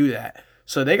team to do that.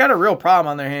 So they got a real problem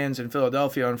on their hands in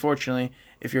Philadelphia, unfortunately,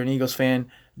 if you're an Eagles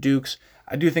fan, Dukes.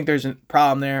 I do think there's a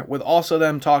problem there with also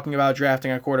them talking about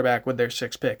drafting a quarterback with their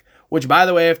 6th pick, which, by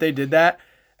the way, if they did that,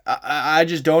 I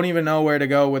just don't even know where to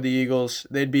go with the Eagles.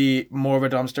 They'd be more of a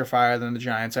dumpster fire than the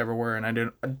Giants ever were, and I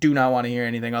do not want to hear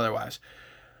anything otherwise.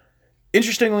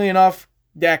 Interestingly enough,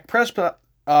 Dak Prescott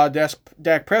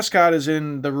is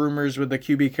in the rumors with the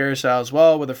QB carousel as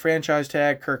well, with a franchise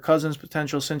tag, Kirk Cousins'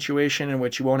 potential situation in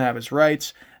which he won't have his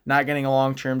rights, not getting a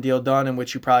long-term deal done in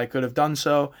which you probably could have done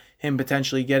so, him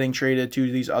potentially getting traded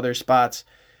to these other spots.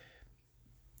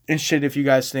 Interested if you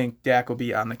guys think Dak will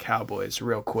be on the Cowboys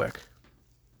real quick.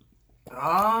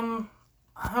 I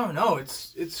don't know.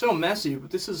 It's so messy,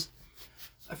 but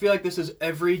I feel like this is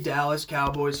every Dallas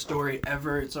Cowboys story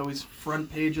ever. It's always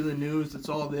front page of the news. It's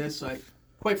all this.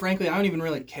 Quite frankly, I don't even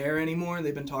really care anymore.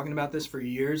 They've been talking about this for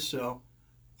years, so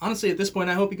honestly, at this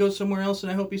point, I hope he goes somewhere else,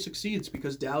 and I hope he succeeds,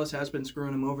 because Dallas has been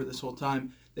screwing him over this whole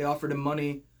time. They offered him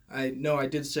money. I know I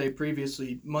did say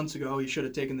previously, months ago, he should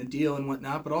have taken the deal and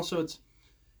whatnot, but also it's,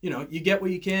 you get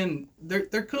what you can.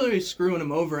 They're clearly screwing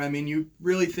him over. I mean, you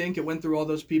really think it went through all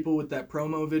those people with that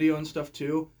promo video and stuff,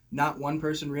 too? Not one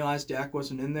person realized Dak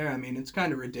wasn't in there? I mean, it's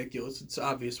kind of ridiculous. It's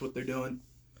obvious what they're doing.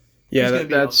 Yeah,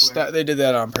 they did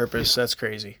that on purpose. That's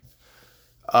crazy.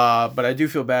 But I do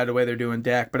feel bad the way they're doing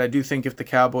Dak. But I do think if the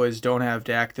Cowboys don't have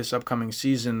Dak this upcoming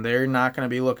season, they're not going to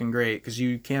be looking great, because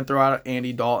you can't throw out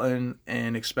Andy Dalton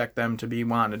and expect them to be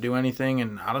wanting to do anything.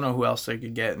 And I don't know who else they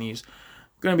could get. And he's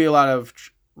going to be a lot of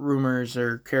rumors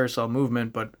or carousel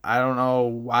movement, but I don't know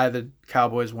why the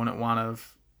Cowboys wouldn't want to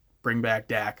bring back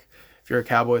Dak. If you're a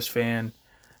Cowboys fan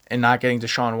and not getting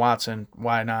Deshaun Watson,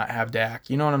 why not have Dak?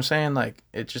 You know what I'm saying? Like,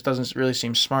 it just doesn't really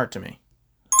seem smart to me.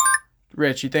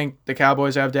 Rich, you think the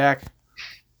Cowboys have Dak?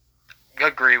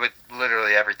 Agree with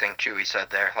literally everything Chewy said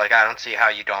there. Like, I don't see how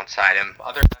you don't sign him,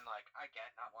 other than, like, I get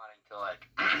not wanting to,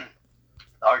 like,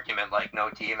 the argument, like, no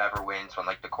team ever wins when,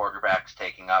 like, the quarterback's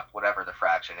taking up whatever the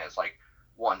fraction is, like,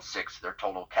 1/6 their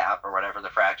total cap or whatever the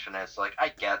fraction is. Like,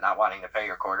 I get not wanting to pay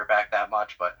your quarterback that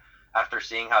much, but after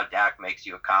seeing how Dak makes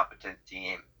you a competent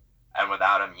team, and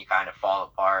without him, you kind of fall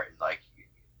apart, like,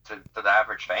 to the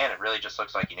average fan, it really just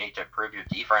looks like you need to improve your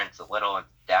defense a little, and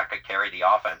Dak could carry the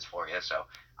offense for you. So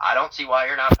I don't see why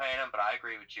you're not paying him, but I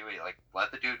agree with Chewy. Like,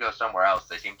 let the dude go somewhere else.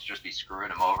 They seem to just be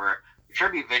screwing him over. The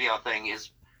tribute video thing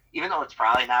is, even though it's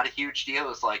probably not a huge deal,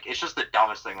 it's just the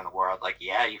dumbest thing in the world. Like,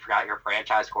 yeah, you forgot your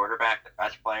franchise quarterback, the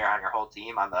best player on your whole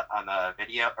team on the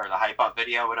video, or the hype up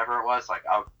video, whatever it was. Like,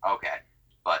 oh, okay,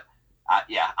 but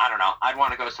yeah, I don't know. I'd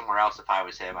want to go somewhere else if I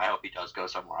was him. I hope he does go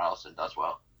somewhere else and does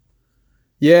well.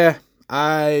 Yeah,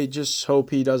 I just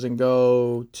hope he doesn't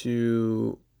go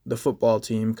to the football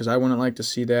team, because I wouldn't like to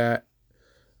see that.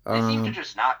 They seem to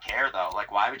just not care, though.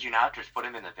 Like, why would you not just put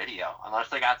him in the video? Unless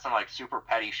they got some, like, super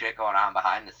petty shit going on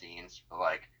behind the scenes. But,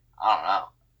 like, I don't know.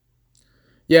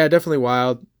 Yeah, definitely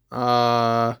wild.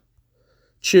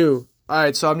 Chew. All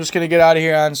right, so I'm just going to get out of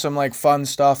here on some, like, fun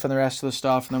stuff and the rest of the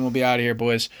stuff, and then we'll be out of here,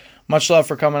 boys. Much love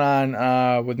for coming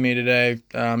on with me today.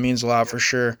 Means a lot for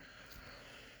sure.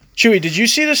 Chewy, did you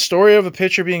see the story of a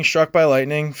pitcher being struck by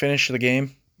lightning finish the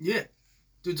game? Yeah.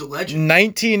 Dude's a legend.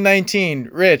 1919.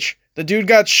 Rich, the dude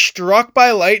got struck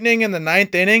by lightning in the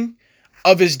 9th inning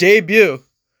of his debut.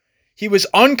 He was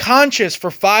unconscious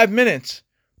for 5 minutes,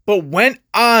 but went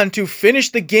on to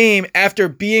finish the game after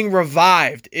being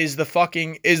revived is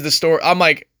the story. I'm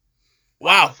like,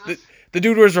 wow. The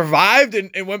dude was revived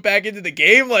and went back into the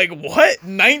game? Like, what?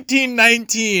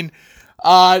 1919.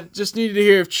 Just needed to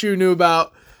hear if Chu knew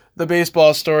about the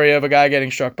baseball story of a guy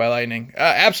getting struck by lightning.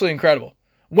 Absolutely incredible.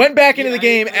 Went back into the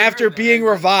game after being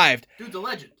revived. Dude's a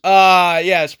legend.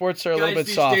 Yeah, sports are a little bit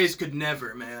soft. Guys these days could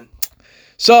never, man.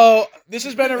 So this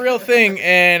has been a real thing,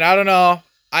 and I don't know.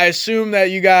 I assume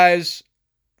that you guys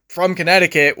from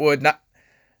Connecticut would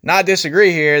not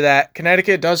disagree here that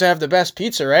Connecticut does have the best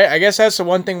pizza, right? I guess that's the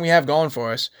one thing we have going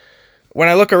for us. When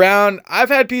I look around, I've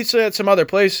had pizza at some other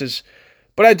places,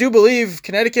 but I do believe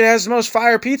Connecticut has the most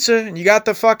fire pizza, and you got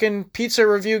the fucking pizza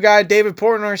review guy, David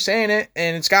Portnoy, saying it,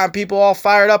 and it's gotten people all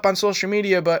fired up on social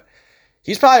media, but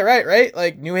he's probably right?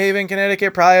 Like, New Haven,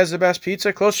 Connecticut probably has the best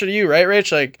pizza, closer to you, right,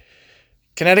 Rich? Like,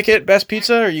 Connecticut, best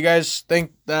pizza, or you guys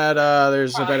think that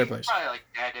there's a better place? Probably like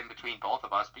dead in between both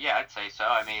of us, but yeah, I'd say so.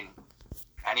 I mean,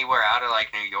 anywhere out of like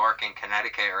New York and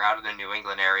Connecticut or out of the New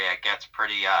England area, it gets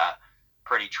pretty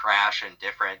trash and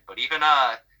different. But even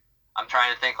I'm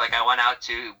trying to think. Like I went out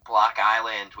to Block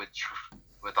Island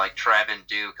with like Trev and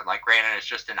Duke, and like granted, it's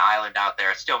just an island out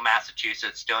there. It's still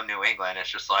Massachusetts, still New England. It's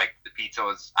just like the pizza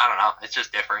was, I don't know, it's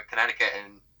just different. Connecticut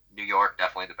and New York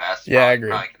definitely the best. Yeah, I agree.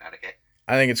 Probably Connecticut.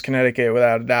 I think it's Connecticut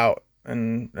without a doubt.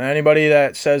 And anybody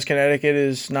that says Connecticut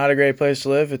is not a great place to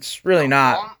live, it's really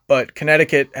not. But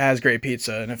Connecticut has great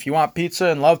pizza. And if you want pizza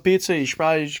and love pizza, you should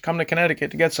probably come to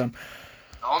Connecticut to get some.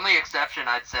 The only exception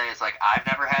I'd say is like I've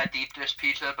never had deep dish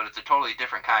pizza, but it's a totally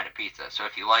different kind of pizza. So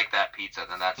if you like that pizza,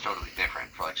 then that's totally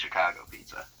different for like Chicago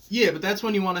pizza. Yeah, but that's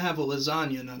when you want to have a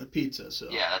lasagna, not a pizza. So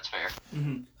yeah, that's fair.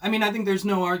 Mm-hmm. I mean, I think there's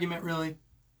no argument really.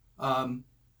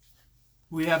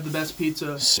 We have the best pizza.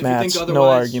 Smats, if you think otherwise, no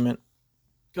argument.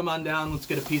 Come on down. Let's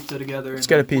get a pizza together. Let's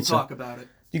get a pizza. We'll talk about it.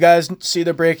 You guys see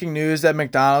the breaking news that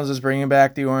McDonald's is bringing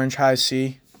back the Orange High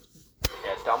C?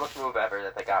 Yeah, dumbest move ever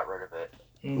that they got rid of it.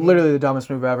 Mm-hmm. Literally the dumbest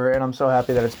move ever, and I'm so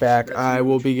happy that it's back. I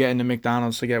will be getting to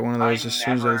McDonald's to get one of those as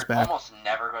soon as it's back. Almost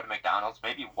never go to McDonald's,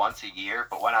 maybe once a year,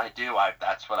 but when I do,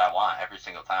 that's what I want every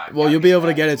single time. Well, you'll be able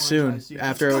to get it soon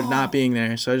after it not being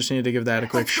there, so I just needed to give that a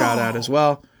quick shout out as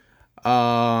well.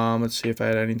 Let's see if I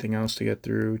had anything else to get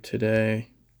through today.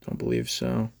 Don't believe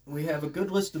so. We have a good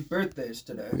list of birthdays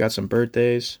today. We got some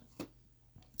birthdays,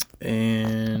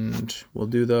 and we'll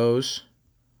do those.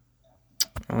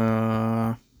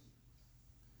 Yeah,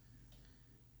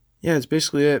 it's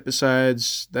basically it,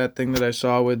 besides that thing that I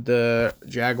saw with the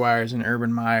Jaguars and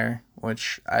Urban Meyer,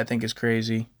 which I think is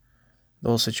crazy. The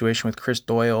whole situation with Chris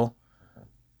Doyle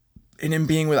and him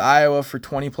being with Iowa for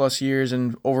 20-plus years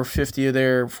and over 50 of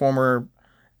their former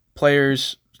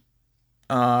players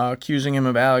accusing him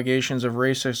of allegations of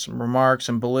racist remarks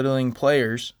and belittling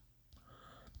players.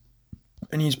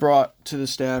 And he's brought to the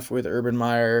staff with Urban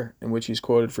Meyer, in which he's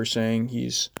quoted for saying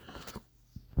he's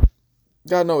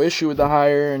got no issue with the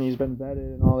hire and he's been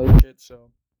vetted and all that shit.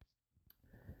 So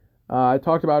I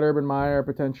talked about Urban Meyer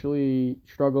potentially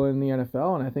struggling in the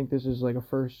NFL, and I think this is like a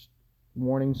first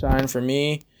warning sign for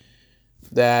me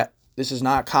that this is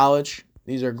not college.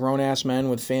 These are grown-ass men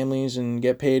with families and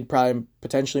get paid probably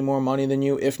potentially more money than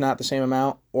you, if not the same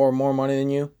amount, or more money than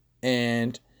you.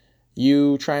 And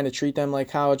you trying to treat them like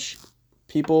college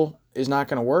people is not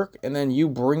going to work. And then you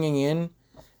bringing in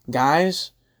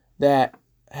guys that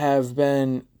have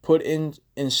been put in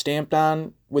and stamped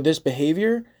on with this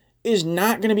behavior is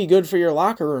not going to be good for your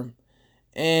locker room.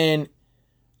 And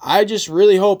I just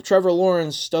really hope Trevor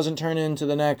Lawrence doesn't turn into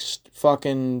the next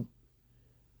fucking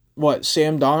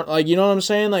Sam Darnold. Like, you know what I'm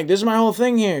saying? Like, this is my whole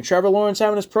thing here. Trevor Lawrence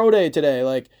having his pro day today.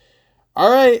 Like,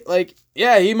 all right, like,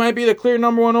 yeah, he might be the clear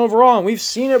number one overall, and we've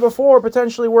seen it before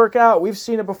potentially work out. We've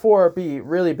seen it before be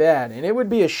really bad, and it would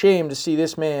be a shame to see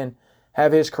this man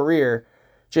have his career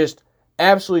just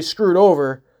absolutely screwed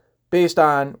over based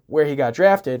on where he got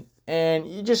drafted. And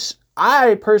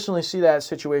I personally see that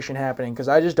situation happening because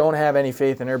I just don't have any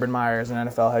faith in Urban Meyer as an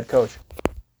NFL head coach.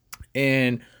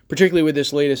 And particularly with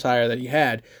this latest hire that he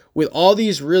had, with all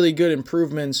these really good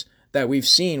improvements that we've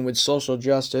seen with social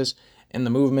justice and the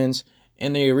movements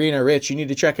in the arena. Rich, you need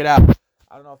to check it out.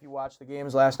 I don't know if you watched the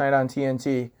games last night on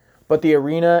TNT, but the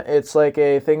arena, it's like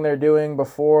a thing they're doing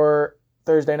before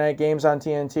Thursday night games on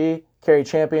TNT. Kerry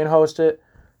Champion hosted it.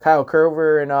 Kyle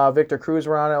Curver and Victor Cruz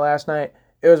were on it last night.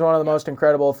 It was one of the most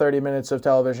incredible 30 minutes of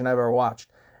television I've ever watched.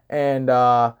 And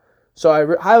so I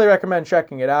highly recommend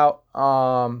checking it out.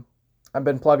 I've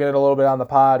been plugging it a little bit on the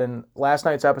pod, and last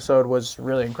night's episode was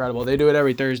really incredible. They do it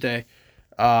every Thursday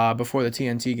before the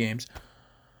TNT games.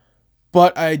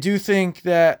 But I do think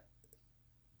that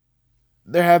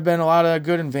there have been a lot of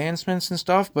good advancements and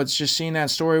stuff, but it's just seeing that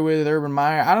story with Urban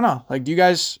Meyer. I don't know. Like, do you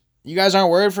guys aren't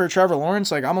worried for Trevor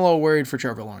Lawrence? Like, I'm a little worried for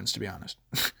Trevor Lawrence, to be honest.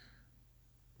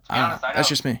 I don't know. That's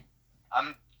just me.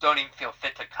 I'm don't even feel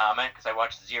fit to comment because I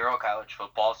watch zero college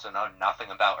football, so know nothing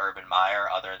about Urban Meyer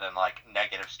other than like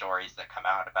negative stories that come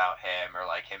out about him or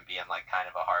like him being like kind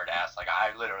of a hard ass. Like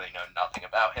I literally know nothing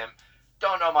about him.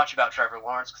 Don't know much about Trevor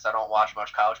Lawrence because I don't watch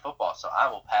much college football, so I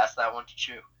will pass that one to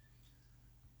Chew.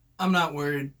 I'm not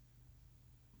worried.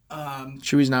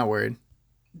 Chewy's not worried.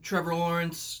 Trevor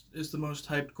Lawrence is the most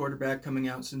hyped quarterback coming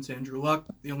out since Andrew Luck.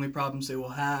 The only problems they will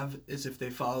have is if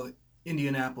they follow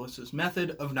Indianapolis's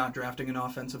method of not drafting an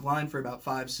offensive line for about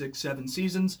 5, 6, 7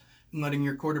 seasons and letting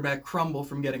your quarterback crumble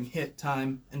from getting hit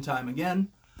time and time again.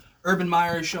 Urban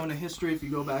Meyer has shown a history. If you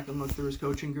go back and look through his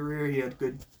coaching career, he had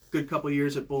good couple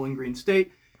years at Bowling Green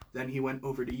State. Then he went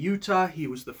over to Utah. He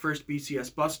was the first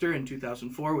BCS buster in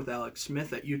 2004 with Alex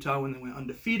Smith at Utah when they went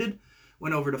undefeated.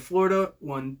 Went over to Florida,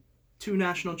 won 2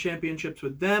 national championships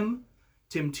with them.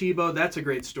 Tim Tebow, that's a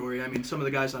great story. I mean, some of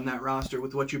the guys on that roster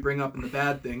with what you bring up and the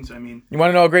bad things, I mean. You want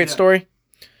to know a great story?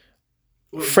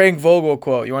 Frank Vogel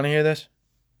quote. You want to hear this?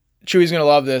 Chewy's going to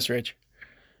love this, Rich.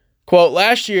 Quote,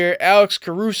 last year, Alex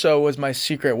Caruso was my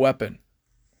secret weapon.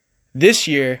 This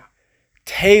year,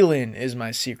 Talon is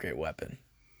my secret weapon.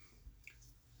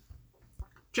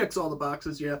 Checks all the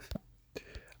boxes, yeah.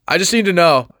 I just need to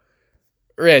know,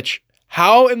 Rich,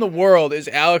 how in the world is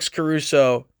Alex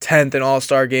Caruso 10th in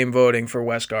All-Star game voting for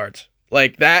West Guards?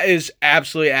 Like, that is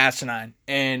absolutely asinine.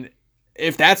 And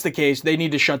if that's the case, they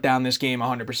need to shut down this game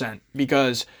 100%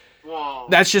 because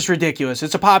that's just ridiculous.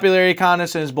 It's a popularity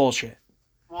contest and it's bullshit.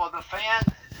 Well,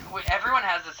 everyone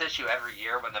has this issue every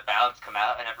year when the ballots come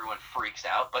out and everyone freaks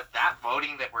out, but that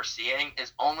voting that we're seeing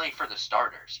is only for the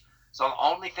starters. So the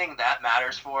only thing that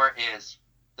matters for is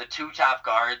the 2 top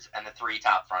guards and the 3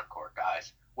 top front court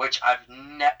guys, which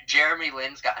Jeremy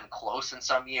Lin's gotten close in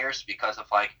some years because of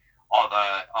like all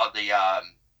the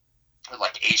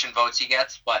like Asian votes he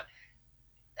gets, but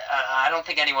I don't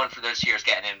think anyone for this year is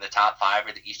getting in the top 5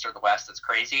 or the East or the West. That's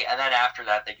crazy. And then after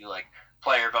that, they do like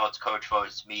player votes, coach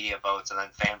votes, media votes, and then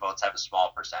fan votes have a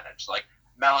small percentage. Like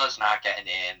Melo's not getting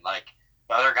in. Like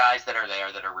the other guys that are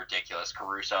there that are ridiculous,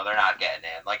 Caruso, they're not getting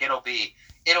in. Like it'll be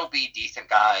decent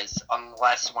guys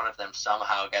unless one of them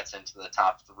somehow gets into the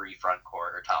top 3 front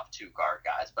court or top 2 guard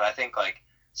guys. But I think like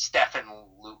Steph and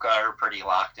Luka are pretty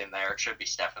locked in there. It should be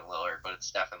Steph and Lillard, but it's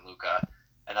Steph and Luka.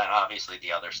 And then obviously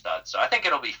the other studs. So I think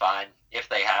it'll be fine if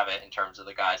they have it in terms of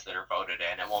the guys that are voted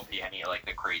in. It won't be any like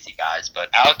the crazy guys. But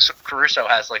Alex Caruso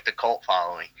has like the cult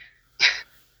following.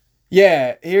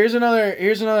 Yeah, here's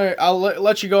another. I'll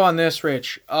let you go on this,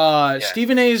 Rich.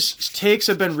 Stephen A's takes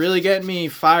have been really getting me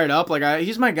fired up. Like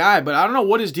he's my guy, but I don't know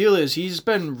what his deal is. He's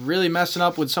been really messing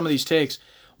up with some of these takes.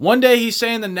 One day he's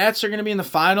saying the Nets are going to be in the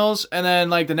finals, and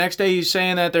then like the next day he's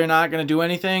saying that they're not going to do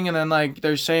anything, and then like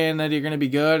they're saying that you're going to be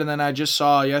good, and then I just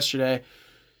saw yesterday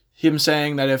him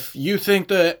saying that if you think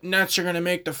the Nets are going to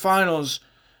make the finals,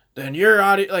 then you're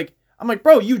out. Like I'm like,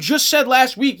 bro, you just said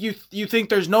last week you think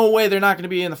there's no way they're not going to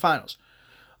be in the finals.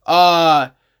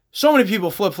 So many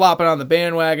people flip-flopping on the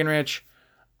bandwagon, Rich.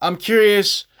 I'm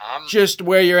curious just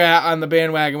where you're at on the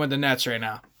bandwagon with the Nets right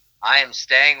now. I am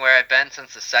staying where I've been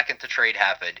since the second the trade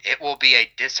happened. It will be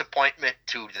a disappointment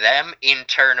to them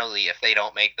internally if they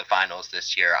don't make the finals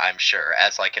this year, I'm sure,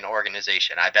 as like an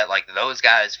organization. I bet like those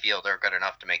guys feel they're good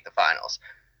enough to make the finals.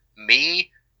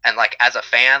 Me, and like as a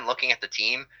fan looking at the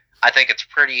team, I think it's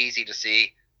pretty easy to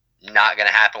see not going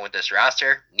to happen with this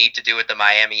roster. Need to do what the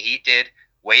Miami Heat did.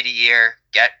 Wait a year,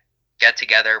 get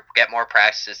together, get more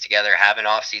practices together, have an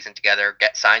off season together,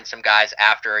 sign some guys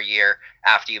after a year,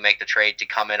 after you make the trade to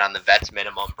come in on the vets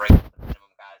minimum, bring the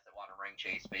minimum guys that want to ring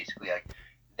chase. Basically, like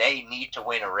they need to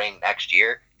win a ring next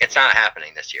year. It's not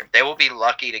happening this year. They will be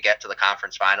lucky to get to the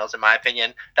conference finals, in my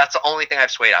opinion. That's the only thing I've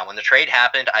swayed on. When the trade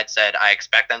happened, I'd said I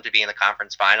expect them to be in the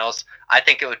conference finals. I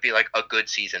think it would be like a good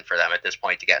season for them at this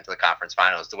point to get into the conference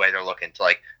finals, the way they're looking to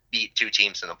like beat 2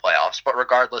 teams in the playoffs. But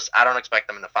regardless, I don't expect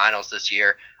them in the finals this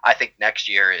year. I think next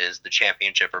year is the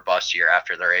championship or bust year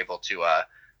after they're able to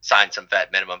sign some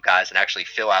vet minimum guys and actually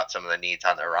fill out some of the needs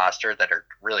on their roster that are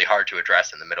really hard to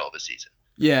address in the middle of a season.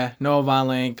 Yeah, Noah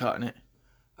Vonleh ain't cutting it.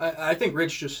 I think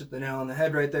Rich just hit the nail on the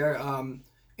head right there.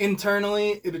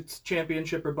 Internally, it's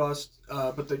championship or bust,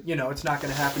 but it's not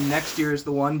going to happen. Next year is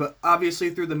the one, but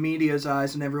obviously through the media's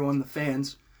eyes and everyone, the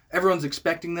fans, everyone's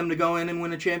expecting them to go in and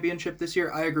win a championship this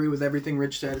year. I agree with everything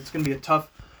Rich said. It's going to be a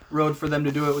tough road for them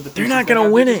to do it with the. They're not going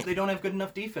to win it. They don't have good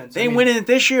enough defense. They ain't winning it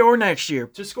this year or next year.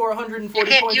 To score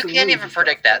 140 points. You can't even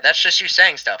predict that. That's just you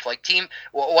saying stuff. Like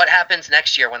what happens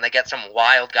next year when they get some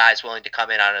wild guys willing to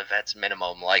come in on a vet's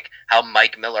minimum, like how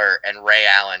Mike Miller and Ray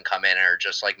Allen come in and are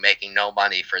just like making no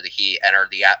money for the Heat and are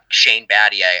the Shane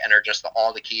Battier and are just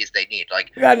all the keys they need.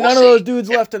 Like we got none of those dudes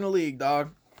left in the league,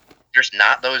 dog. there's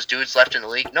not those dudes left in the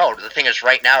league. No, the thing is,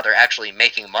 right now they're actually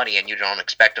making money, and you don't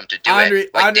expect them to do it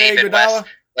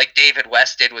like David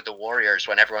West did with the Warriors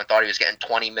when everyone thought he was getting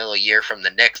 $20 million a year from the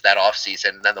Knicks that offseason,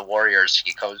 and then the Warriors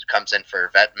he comes in for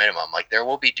vet minimum. Like there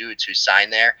will be dudes who sign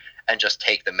there and just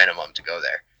take the minimum to go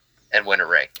there and win a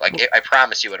ring. Like I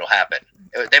promise you, it'll happen.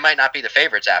 They might not be the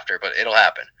favorites after, but it'll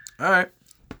happen. All right,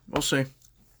 we'll see.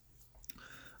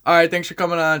 All right, thanks for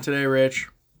coming on today, Rich.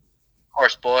 Of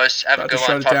course, boys. Have a good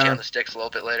one. Talk to you on the sticks a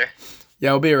little bit later.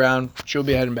 Yeah, we'll be around. She'll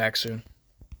be heading back soon.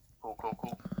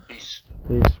 Cool. Peace.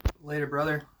 Later,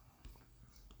 brother.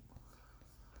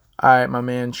 All right, my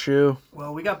man, Shu.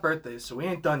 Well, we got birthdays, so we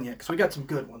ain't done yet, because we got some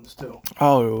good ones, too.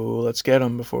 Oh, let's get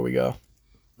them before we go.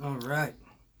 All right.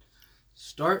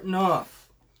 Starting off,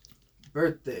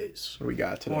 birthdays. What we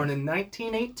got today? Born in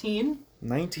 1918.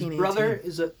 1918. His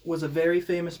brother was a very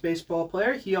famous baseball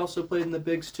player. He also played in the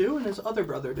Bigs, too, and his other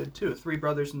brother did, too. 3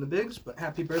 brothers in the Bigs, but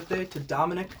happy birthday to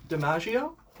Dominic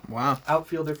DiMaggio. Wow.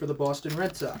 Outfielder for the Boston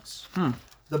Red Sox.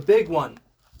 The big one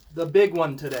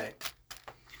today.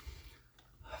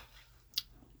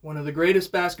 One of the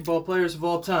greatest basketball players of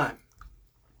all time.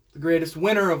 The greatest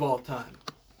winner of all time.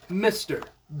 Mr.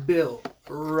 Bill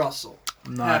Russell.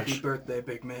 Nice. Happy birthday,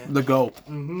 big man. The GOAT.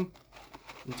 Mm-hmm.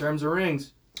 In terms of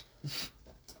rings.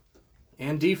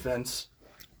 And defense.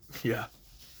 Yeah.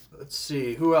 Let's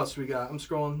see. Who else we got? I'm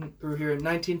scrolling through here.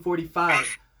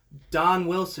 1945. Don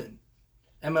Wilson.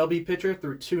 MLB pitcher,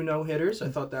 threw 2 no-hitters. I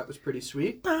thought that was pretty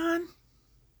sweet. Don.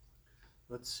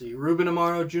 Let's see. Ruben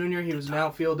Amaro Jr., he was an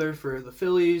outfielder for the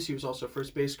Phillies. He was also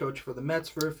first base coach for the Mets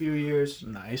for a few years.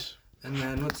 Nice. And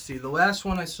then, let's see. The last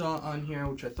one I saw on here,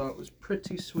 which I thought was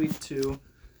pretty sweet, too.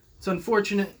 It's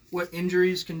unfortunate what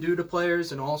injuries can do to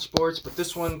players in all sports, but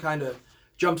this one kind of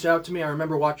jumps out to me. I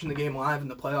remember watching the game live in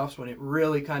the playoffs when it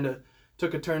really kind of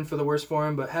took a turn for the worse for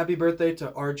him. But happy birthday to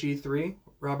RG3,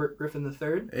 Robert Griffin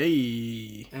III.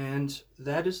 Hey. And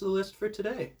that is the list for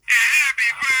today. Happy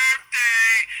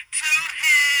birthday to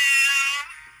him.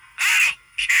 I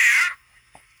don't care.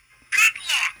 Good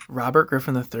luck. Robert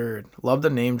Griffin III. Love the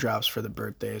name drops for the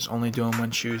birthdays. Only do them when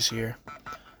Chu's here.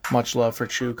 Much love for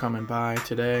Chu coming by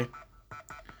today.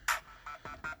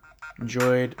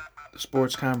 Enjoyed the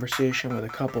sports conversation with a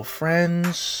couple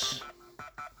friends.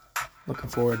 Looking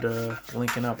forward to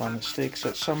linking up on the sticks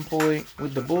at some point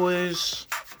with the boys.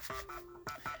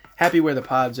 Happy where the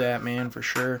pod's at, man, for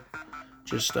sure.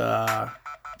 Just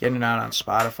getting it out on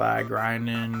Spotify,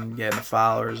 grinding, getting the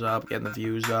followers up, getting the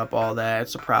views up, all that.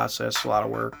 It's a process, a lot of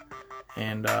work.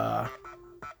 And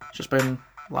just been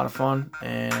a lot of fun.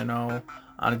 And I know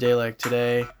on a day like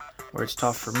today, where it's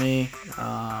tough for me,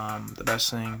 the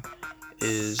best thing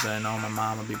is I know my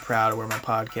mom would be proud of where my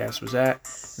podcast was at.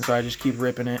 And so I just keep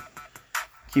ripping it,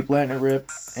 keep letting it rip,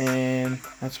 and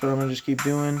that's what I'm going to just keep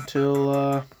doing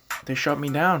till they shut me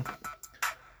down.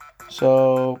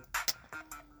 So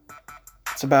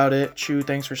that's about it. Chu,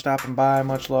 thanks for stopping by.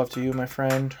 Much love to you, my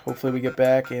friend. Hopefully we get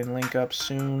back and link up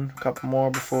soon. A couple more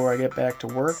before I get back to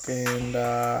work. And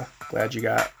glad you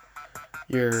got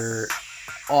your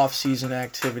off-season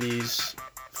activities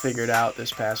figured out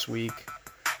this past week.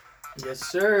 Yes,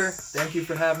 sir. Thank you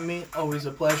for having me. Always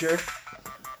a pleasure.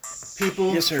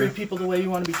 People, yes, sir. Treat people the way you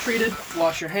want to be treated.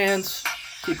 Wash your hands.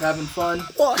 Keep having fun.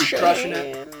 Wash keep your crushing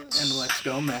hands. it. And let's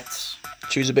go Mets.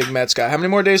 Chu's a big Mets guy. How many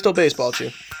more days till baseball,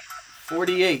 Chu?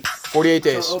 48. 48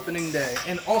 days. So opening day.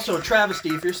 And also, a travesty,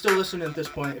 if you're still listening at this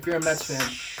point, if you're a Mets fan,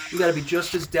 you got to be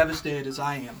just as devastated as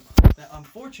I am. That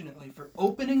unfortunately, for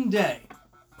opening day,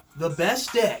 the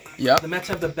best day, Yep. the Mets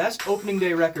have the best opening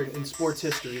day record in sports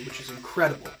history, which is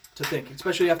incredible to think,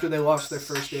 especially after they lost their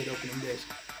first 8 opening days.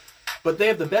 But they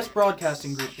have the best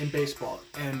broadcasting group in baseball.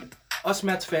 And us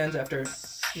Mets fans, after,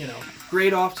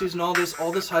 great offseason,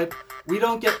 all this hype, we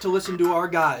don't get to listen to our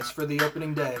guys for the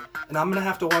opening day. And I'm going to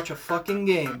have to watch a fucking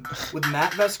game with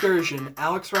Matt Vasgersian,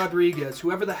 Alex Rodriguez,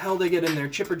 whoever the hell they get in there,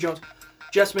 Chipper Jones,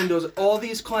 Jess Mendoza, all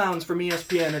these clowns from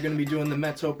ESPN are going to be doing the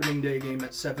Mets opening day game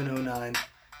at 7:09.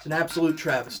 It's an absolute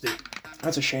travesty.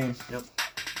 That's a shame. Yep.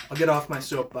 I'll get off my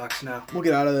soapbox now. We'll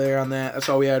get out of there on that. That's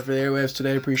all we had for the airwaves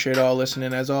today. Appreciate all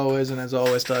listening as always. And as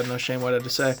always, Todd, no shame what I had to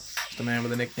say. Just a man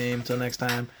with a nickname. Until next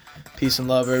time, peace and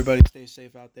love, everybody. Stay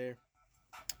safe out there.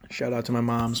 Shout out to my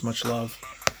moms. Much love.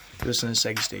 Listen to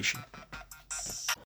Seggy Station.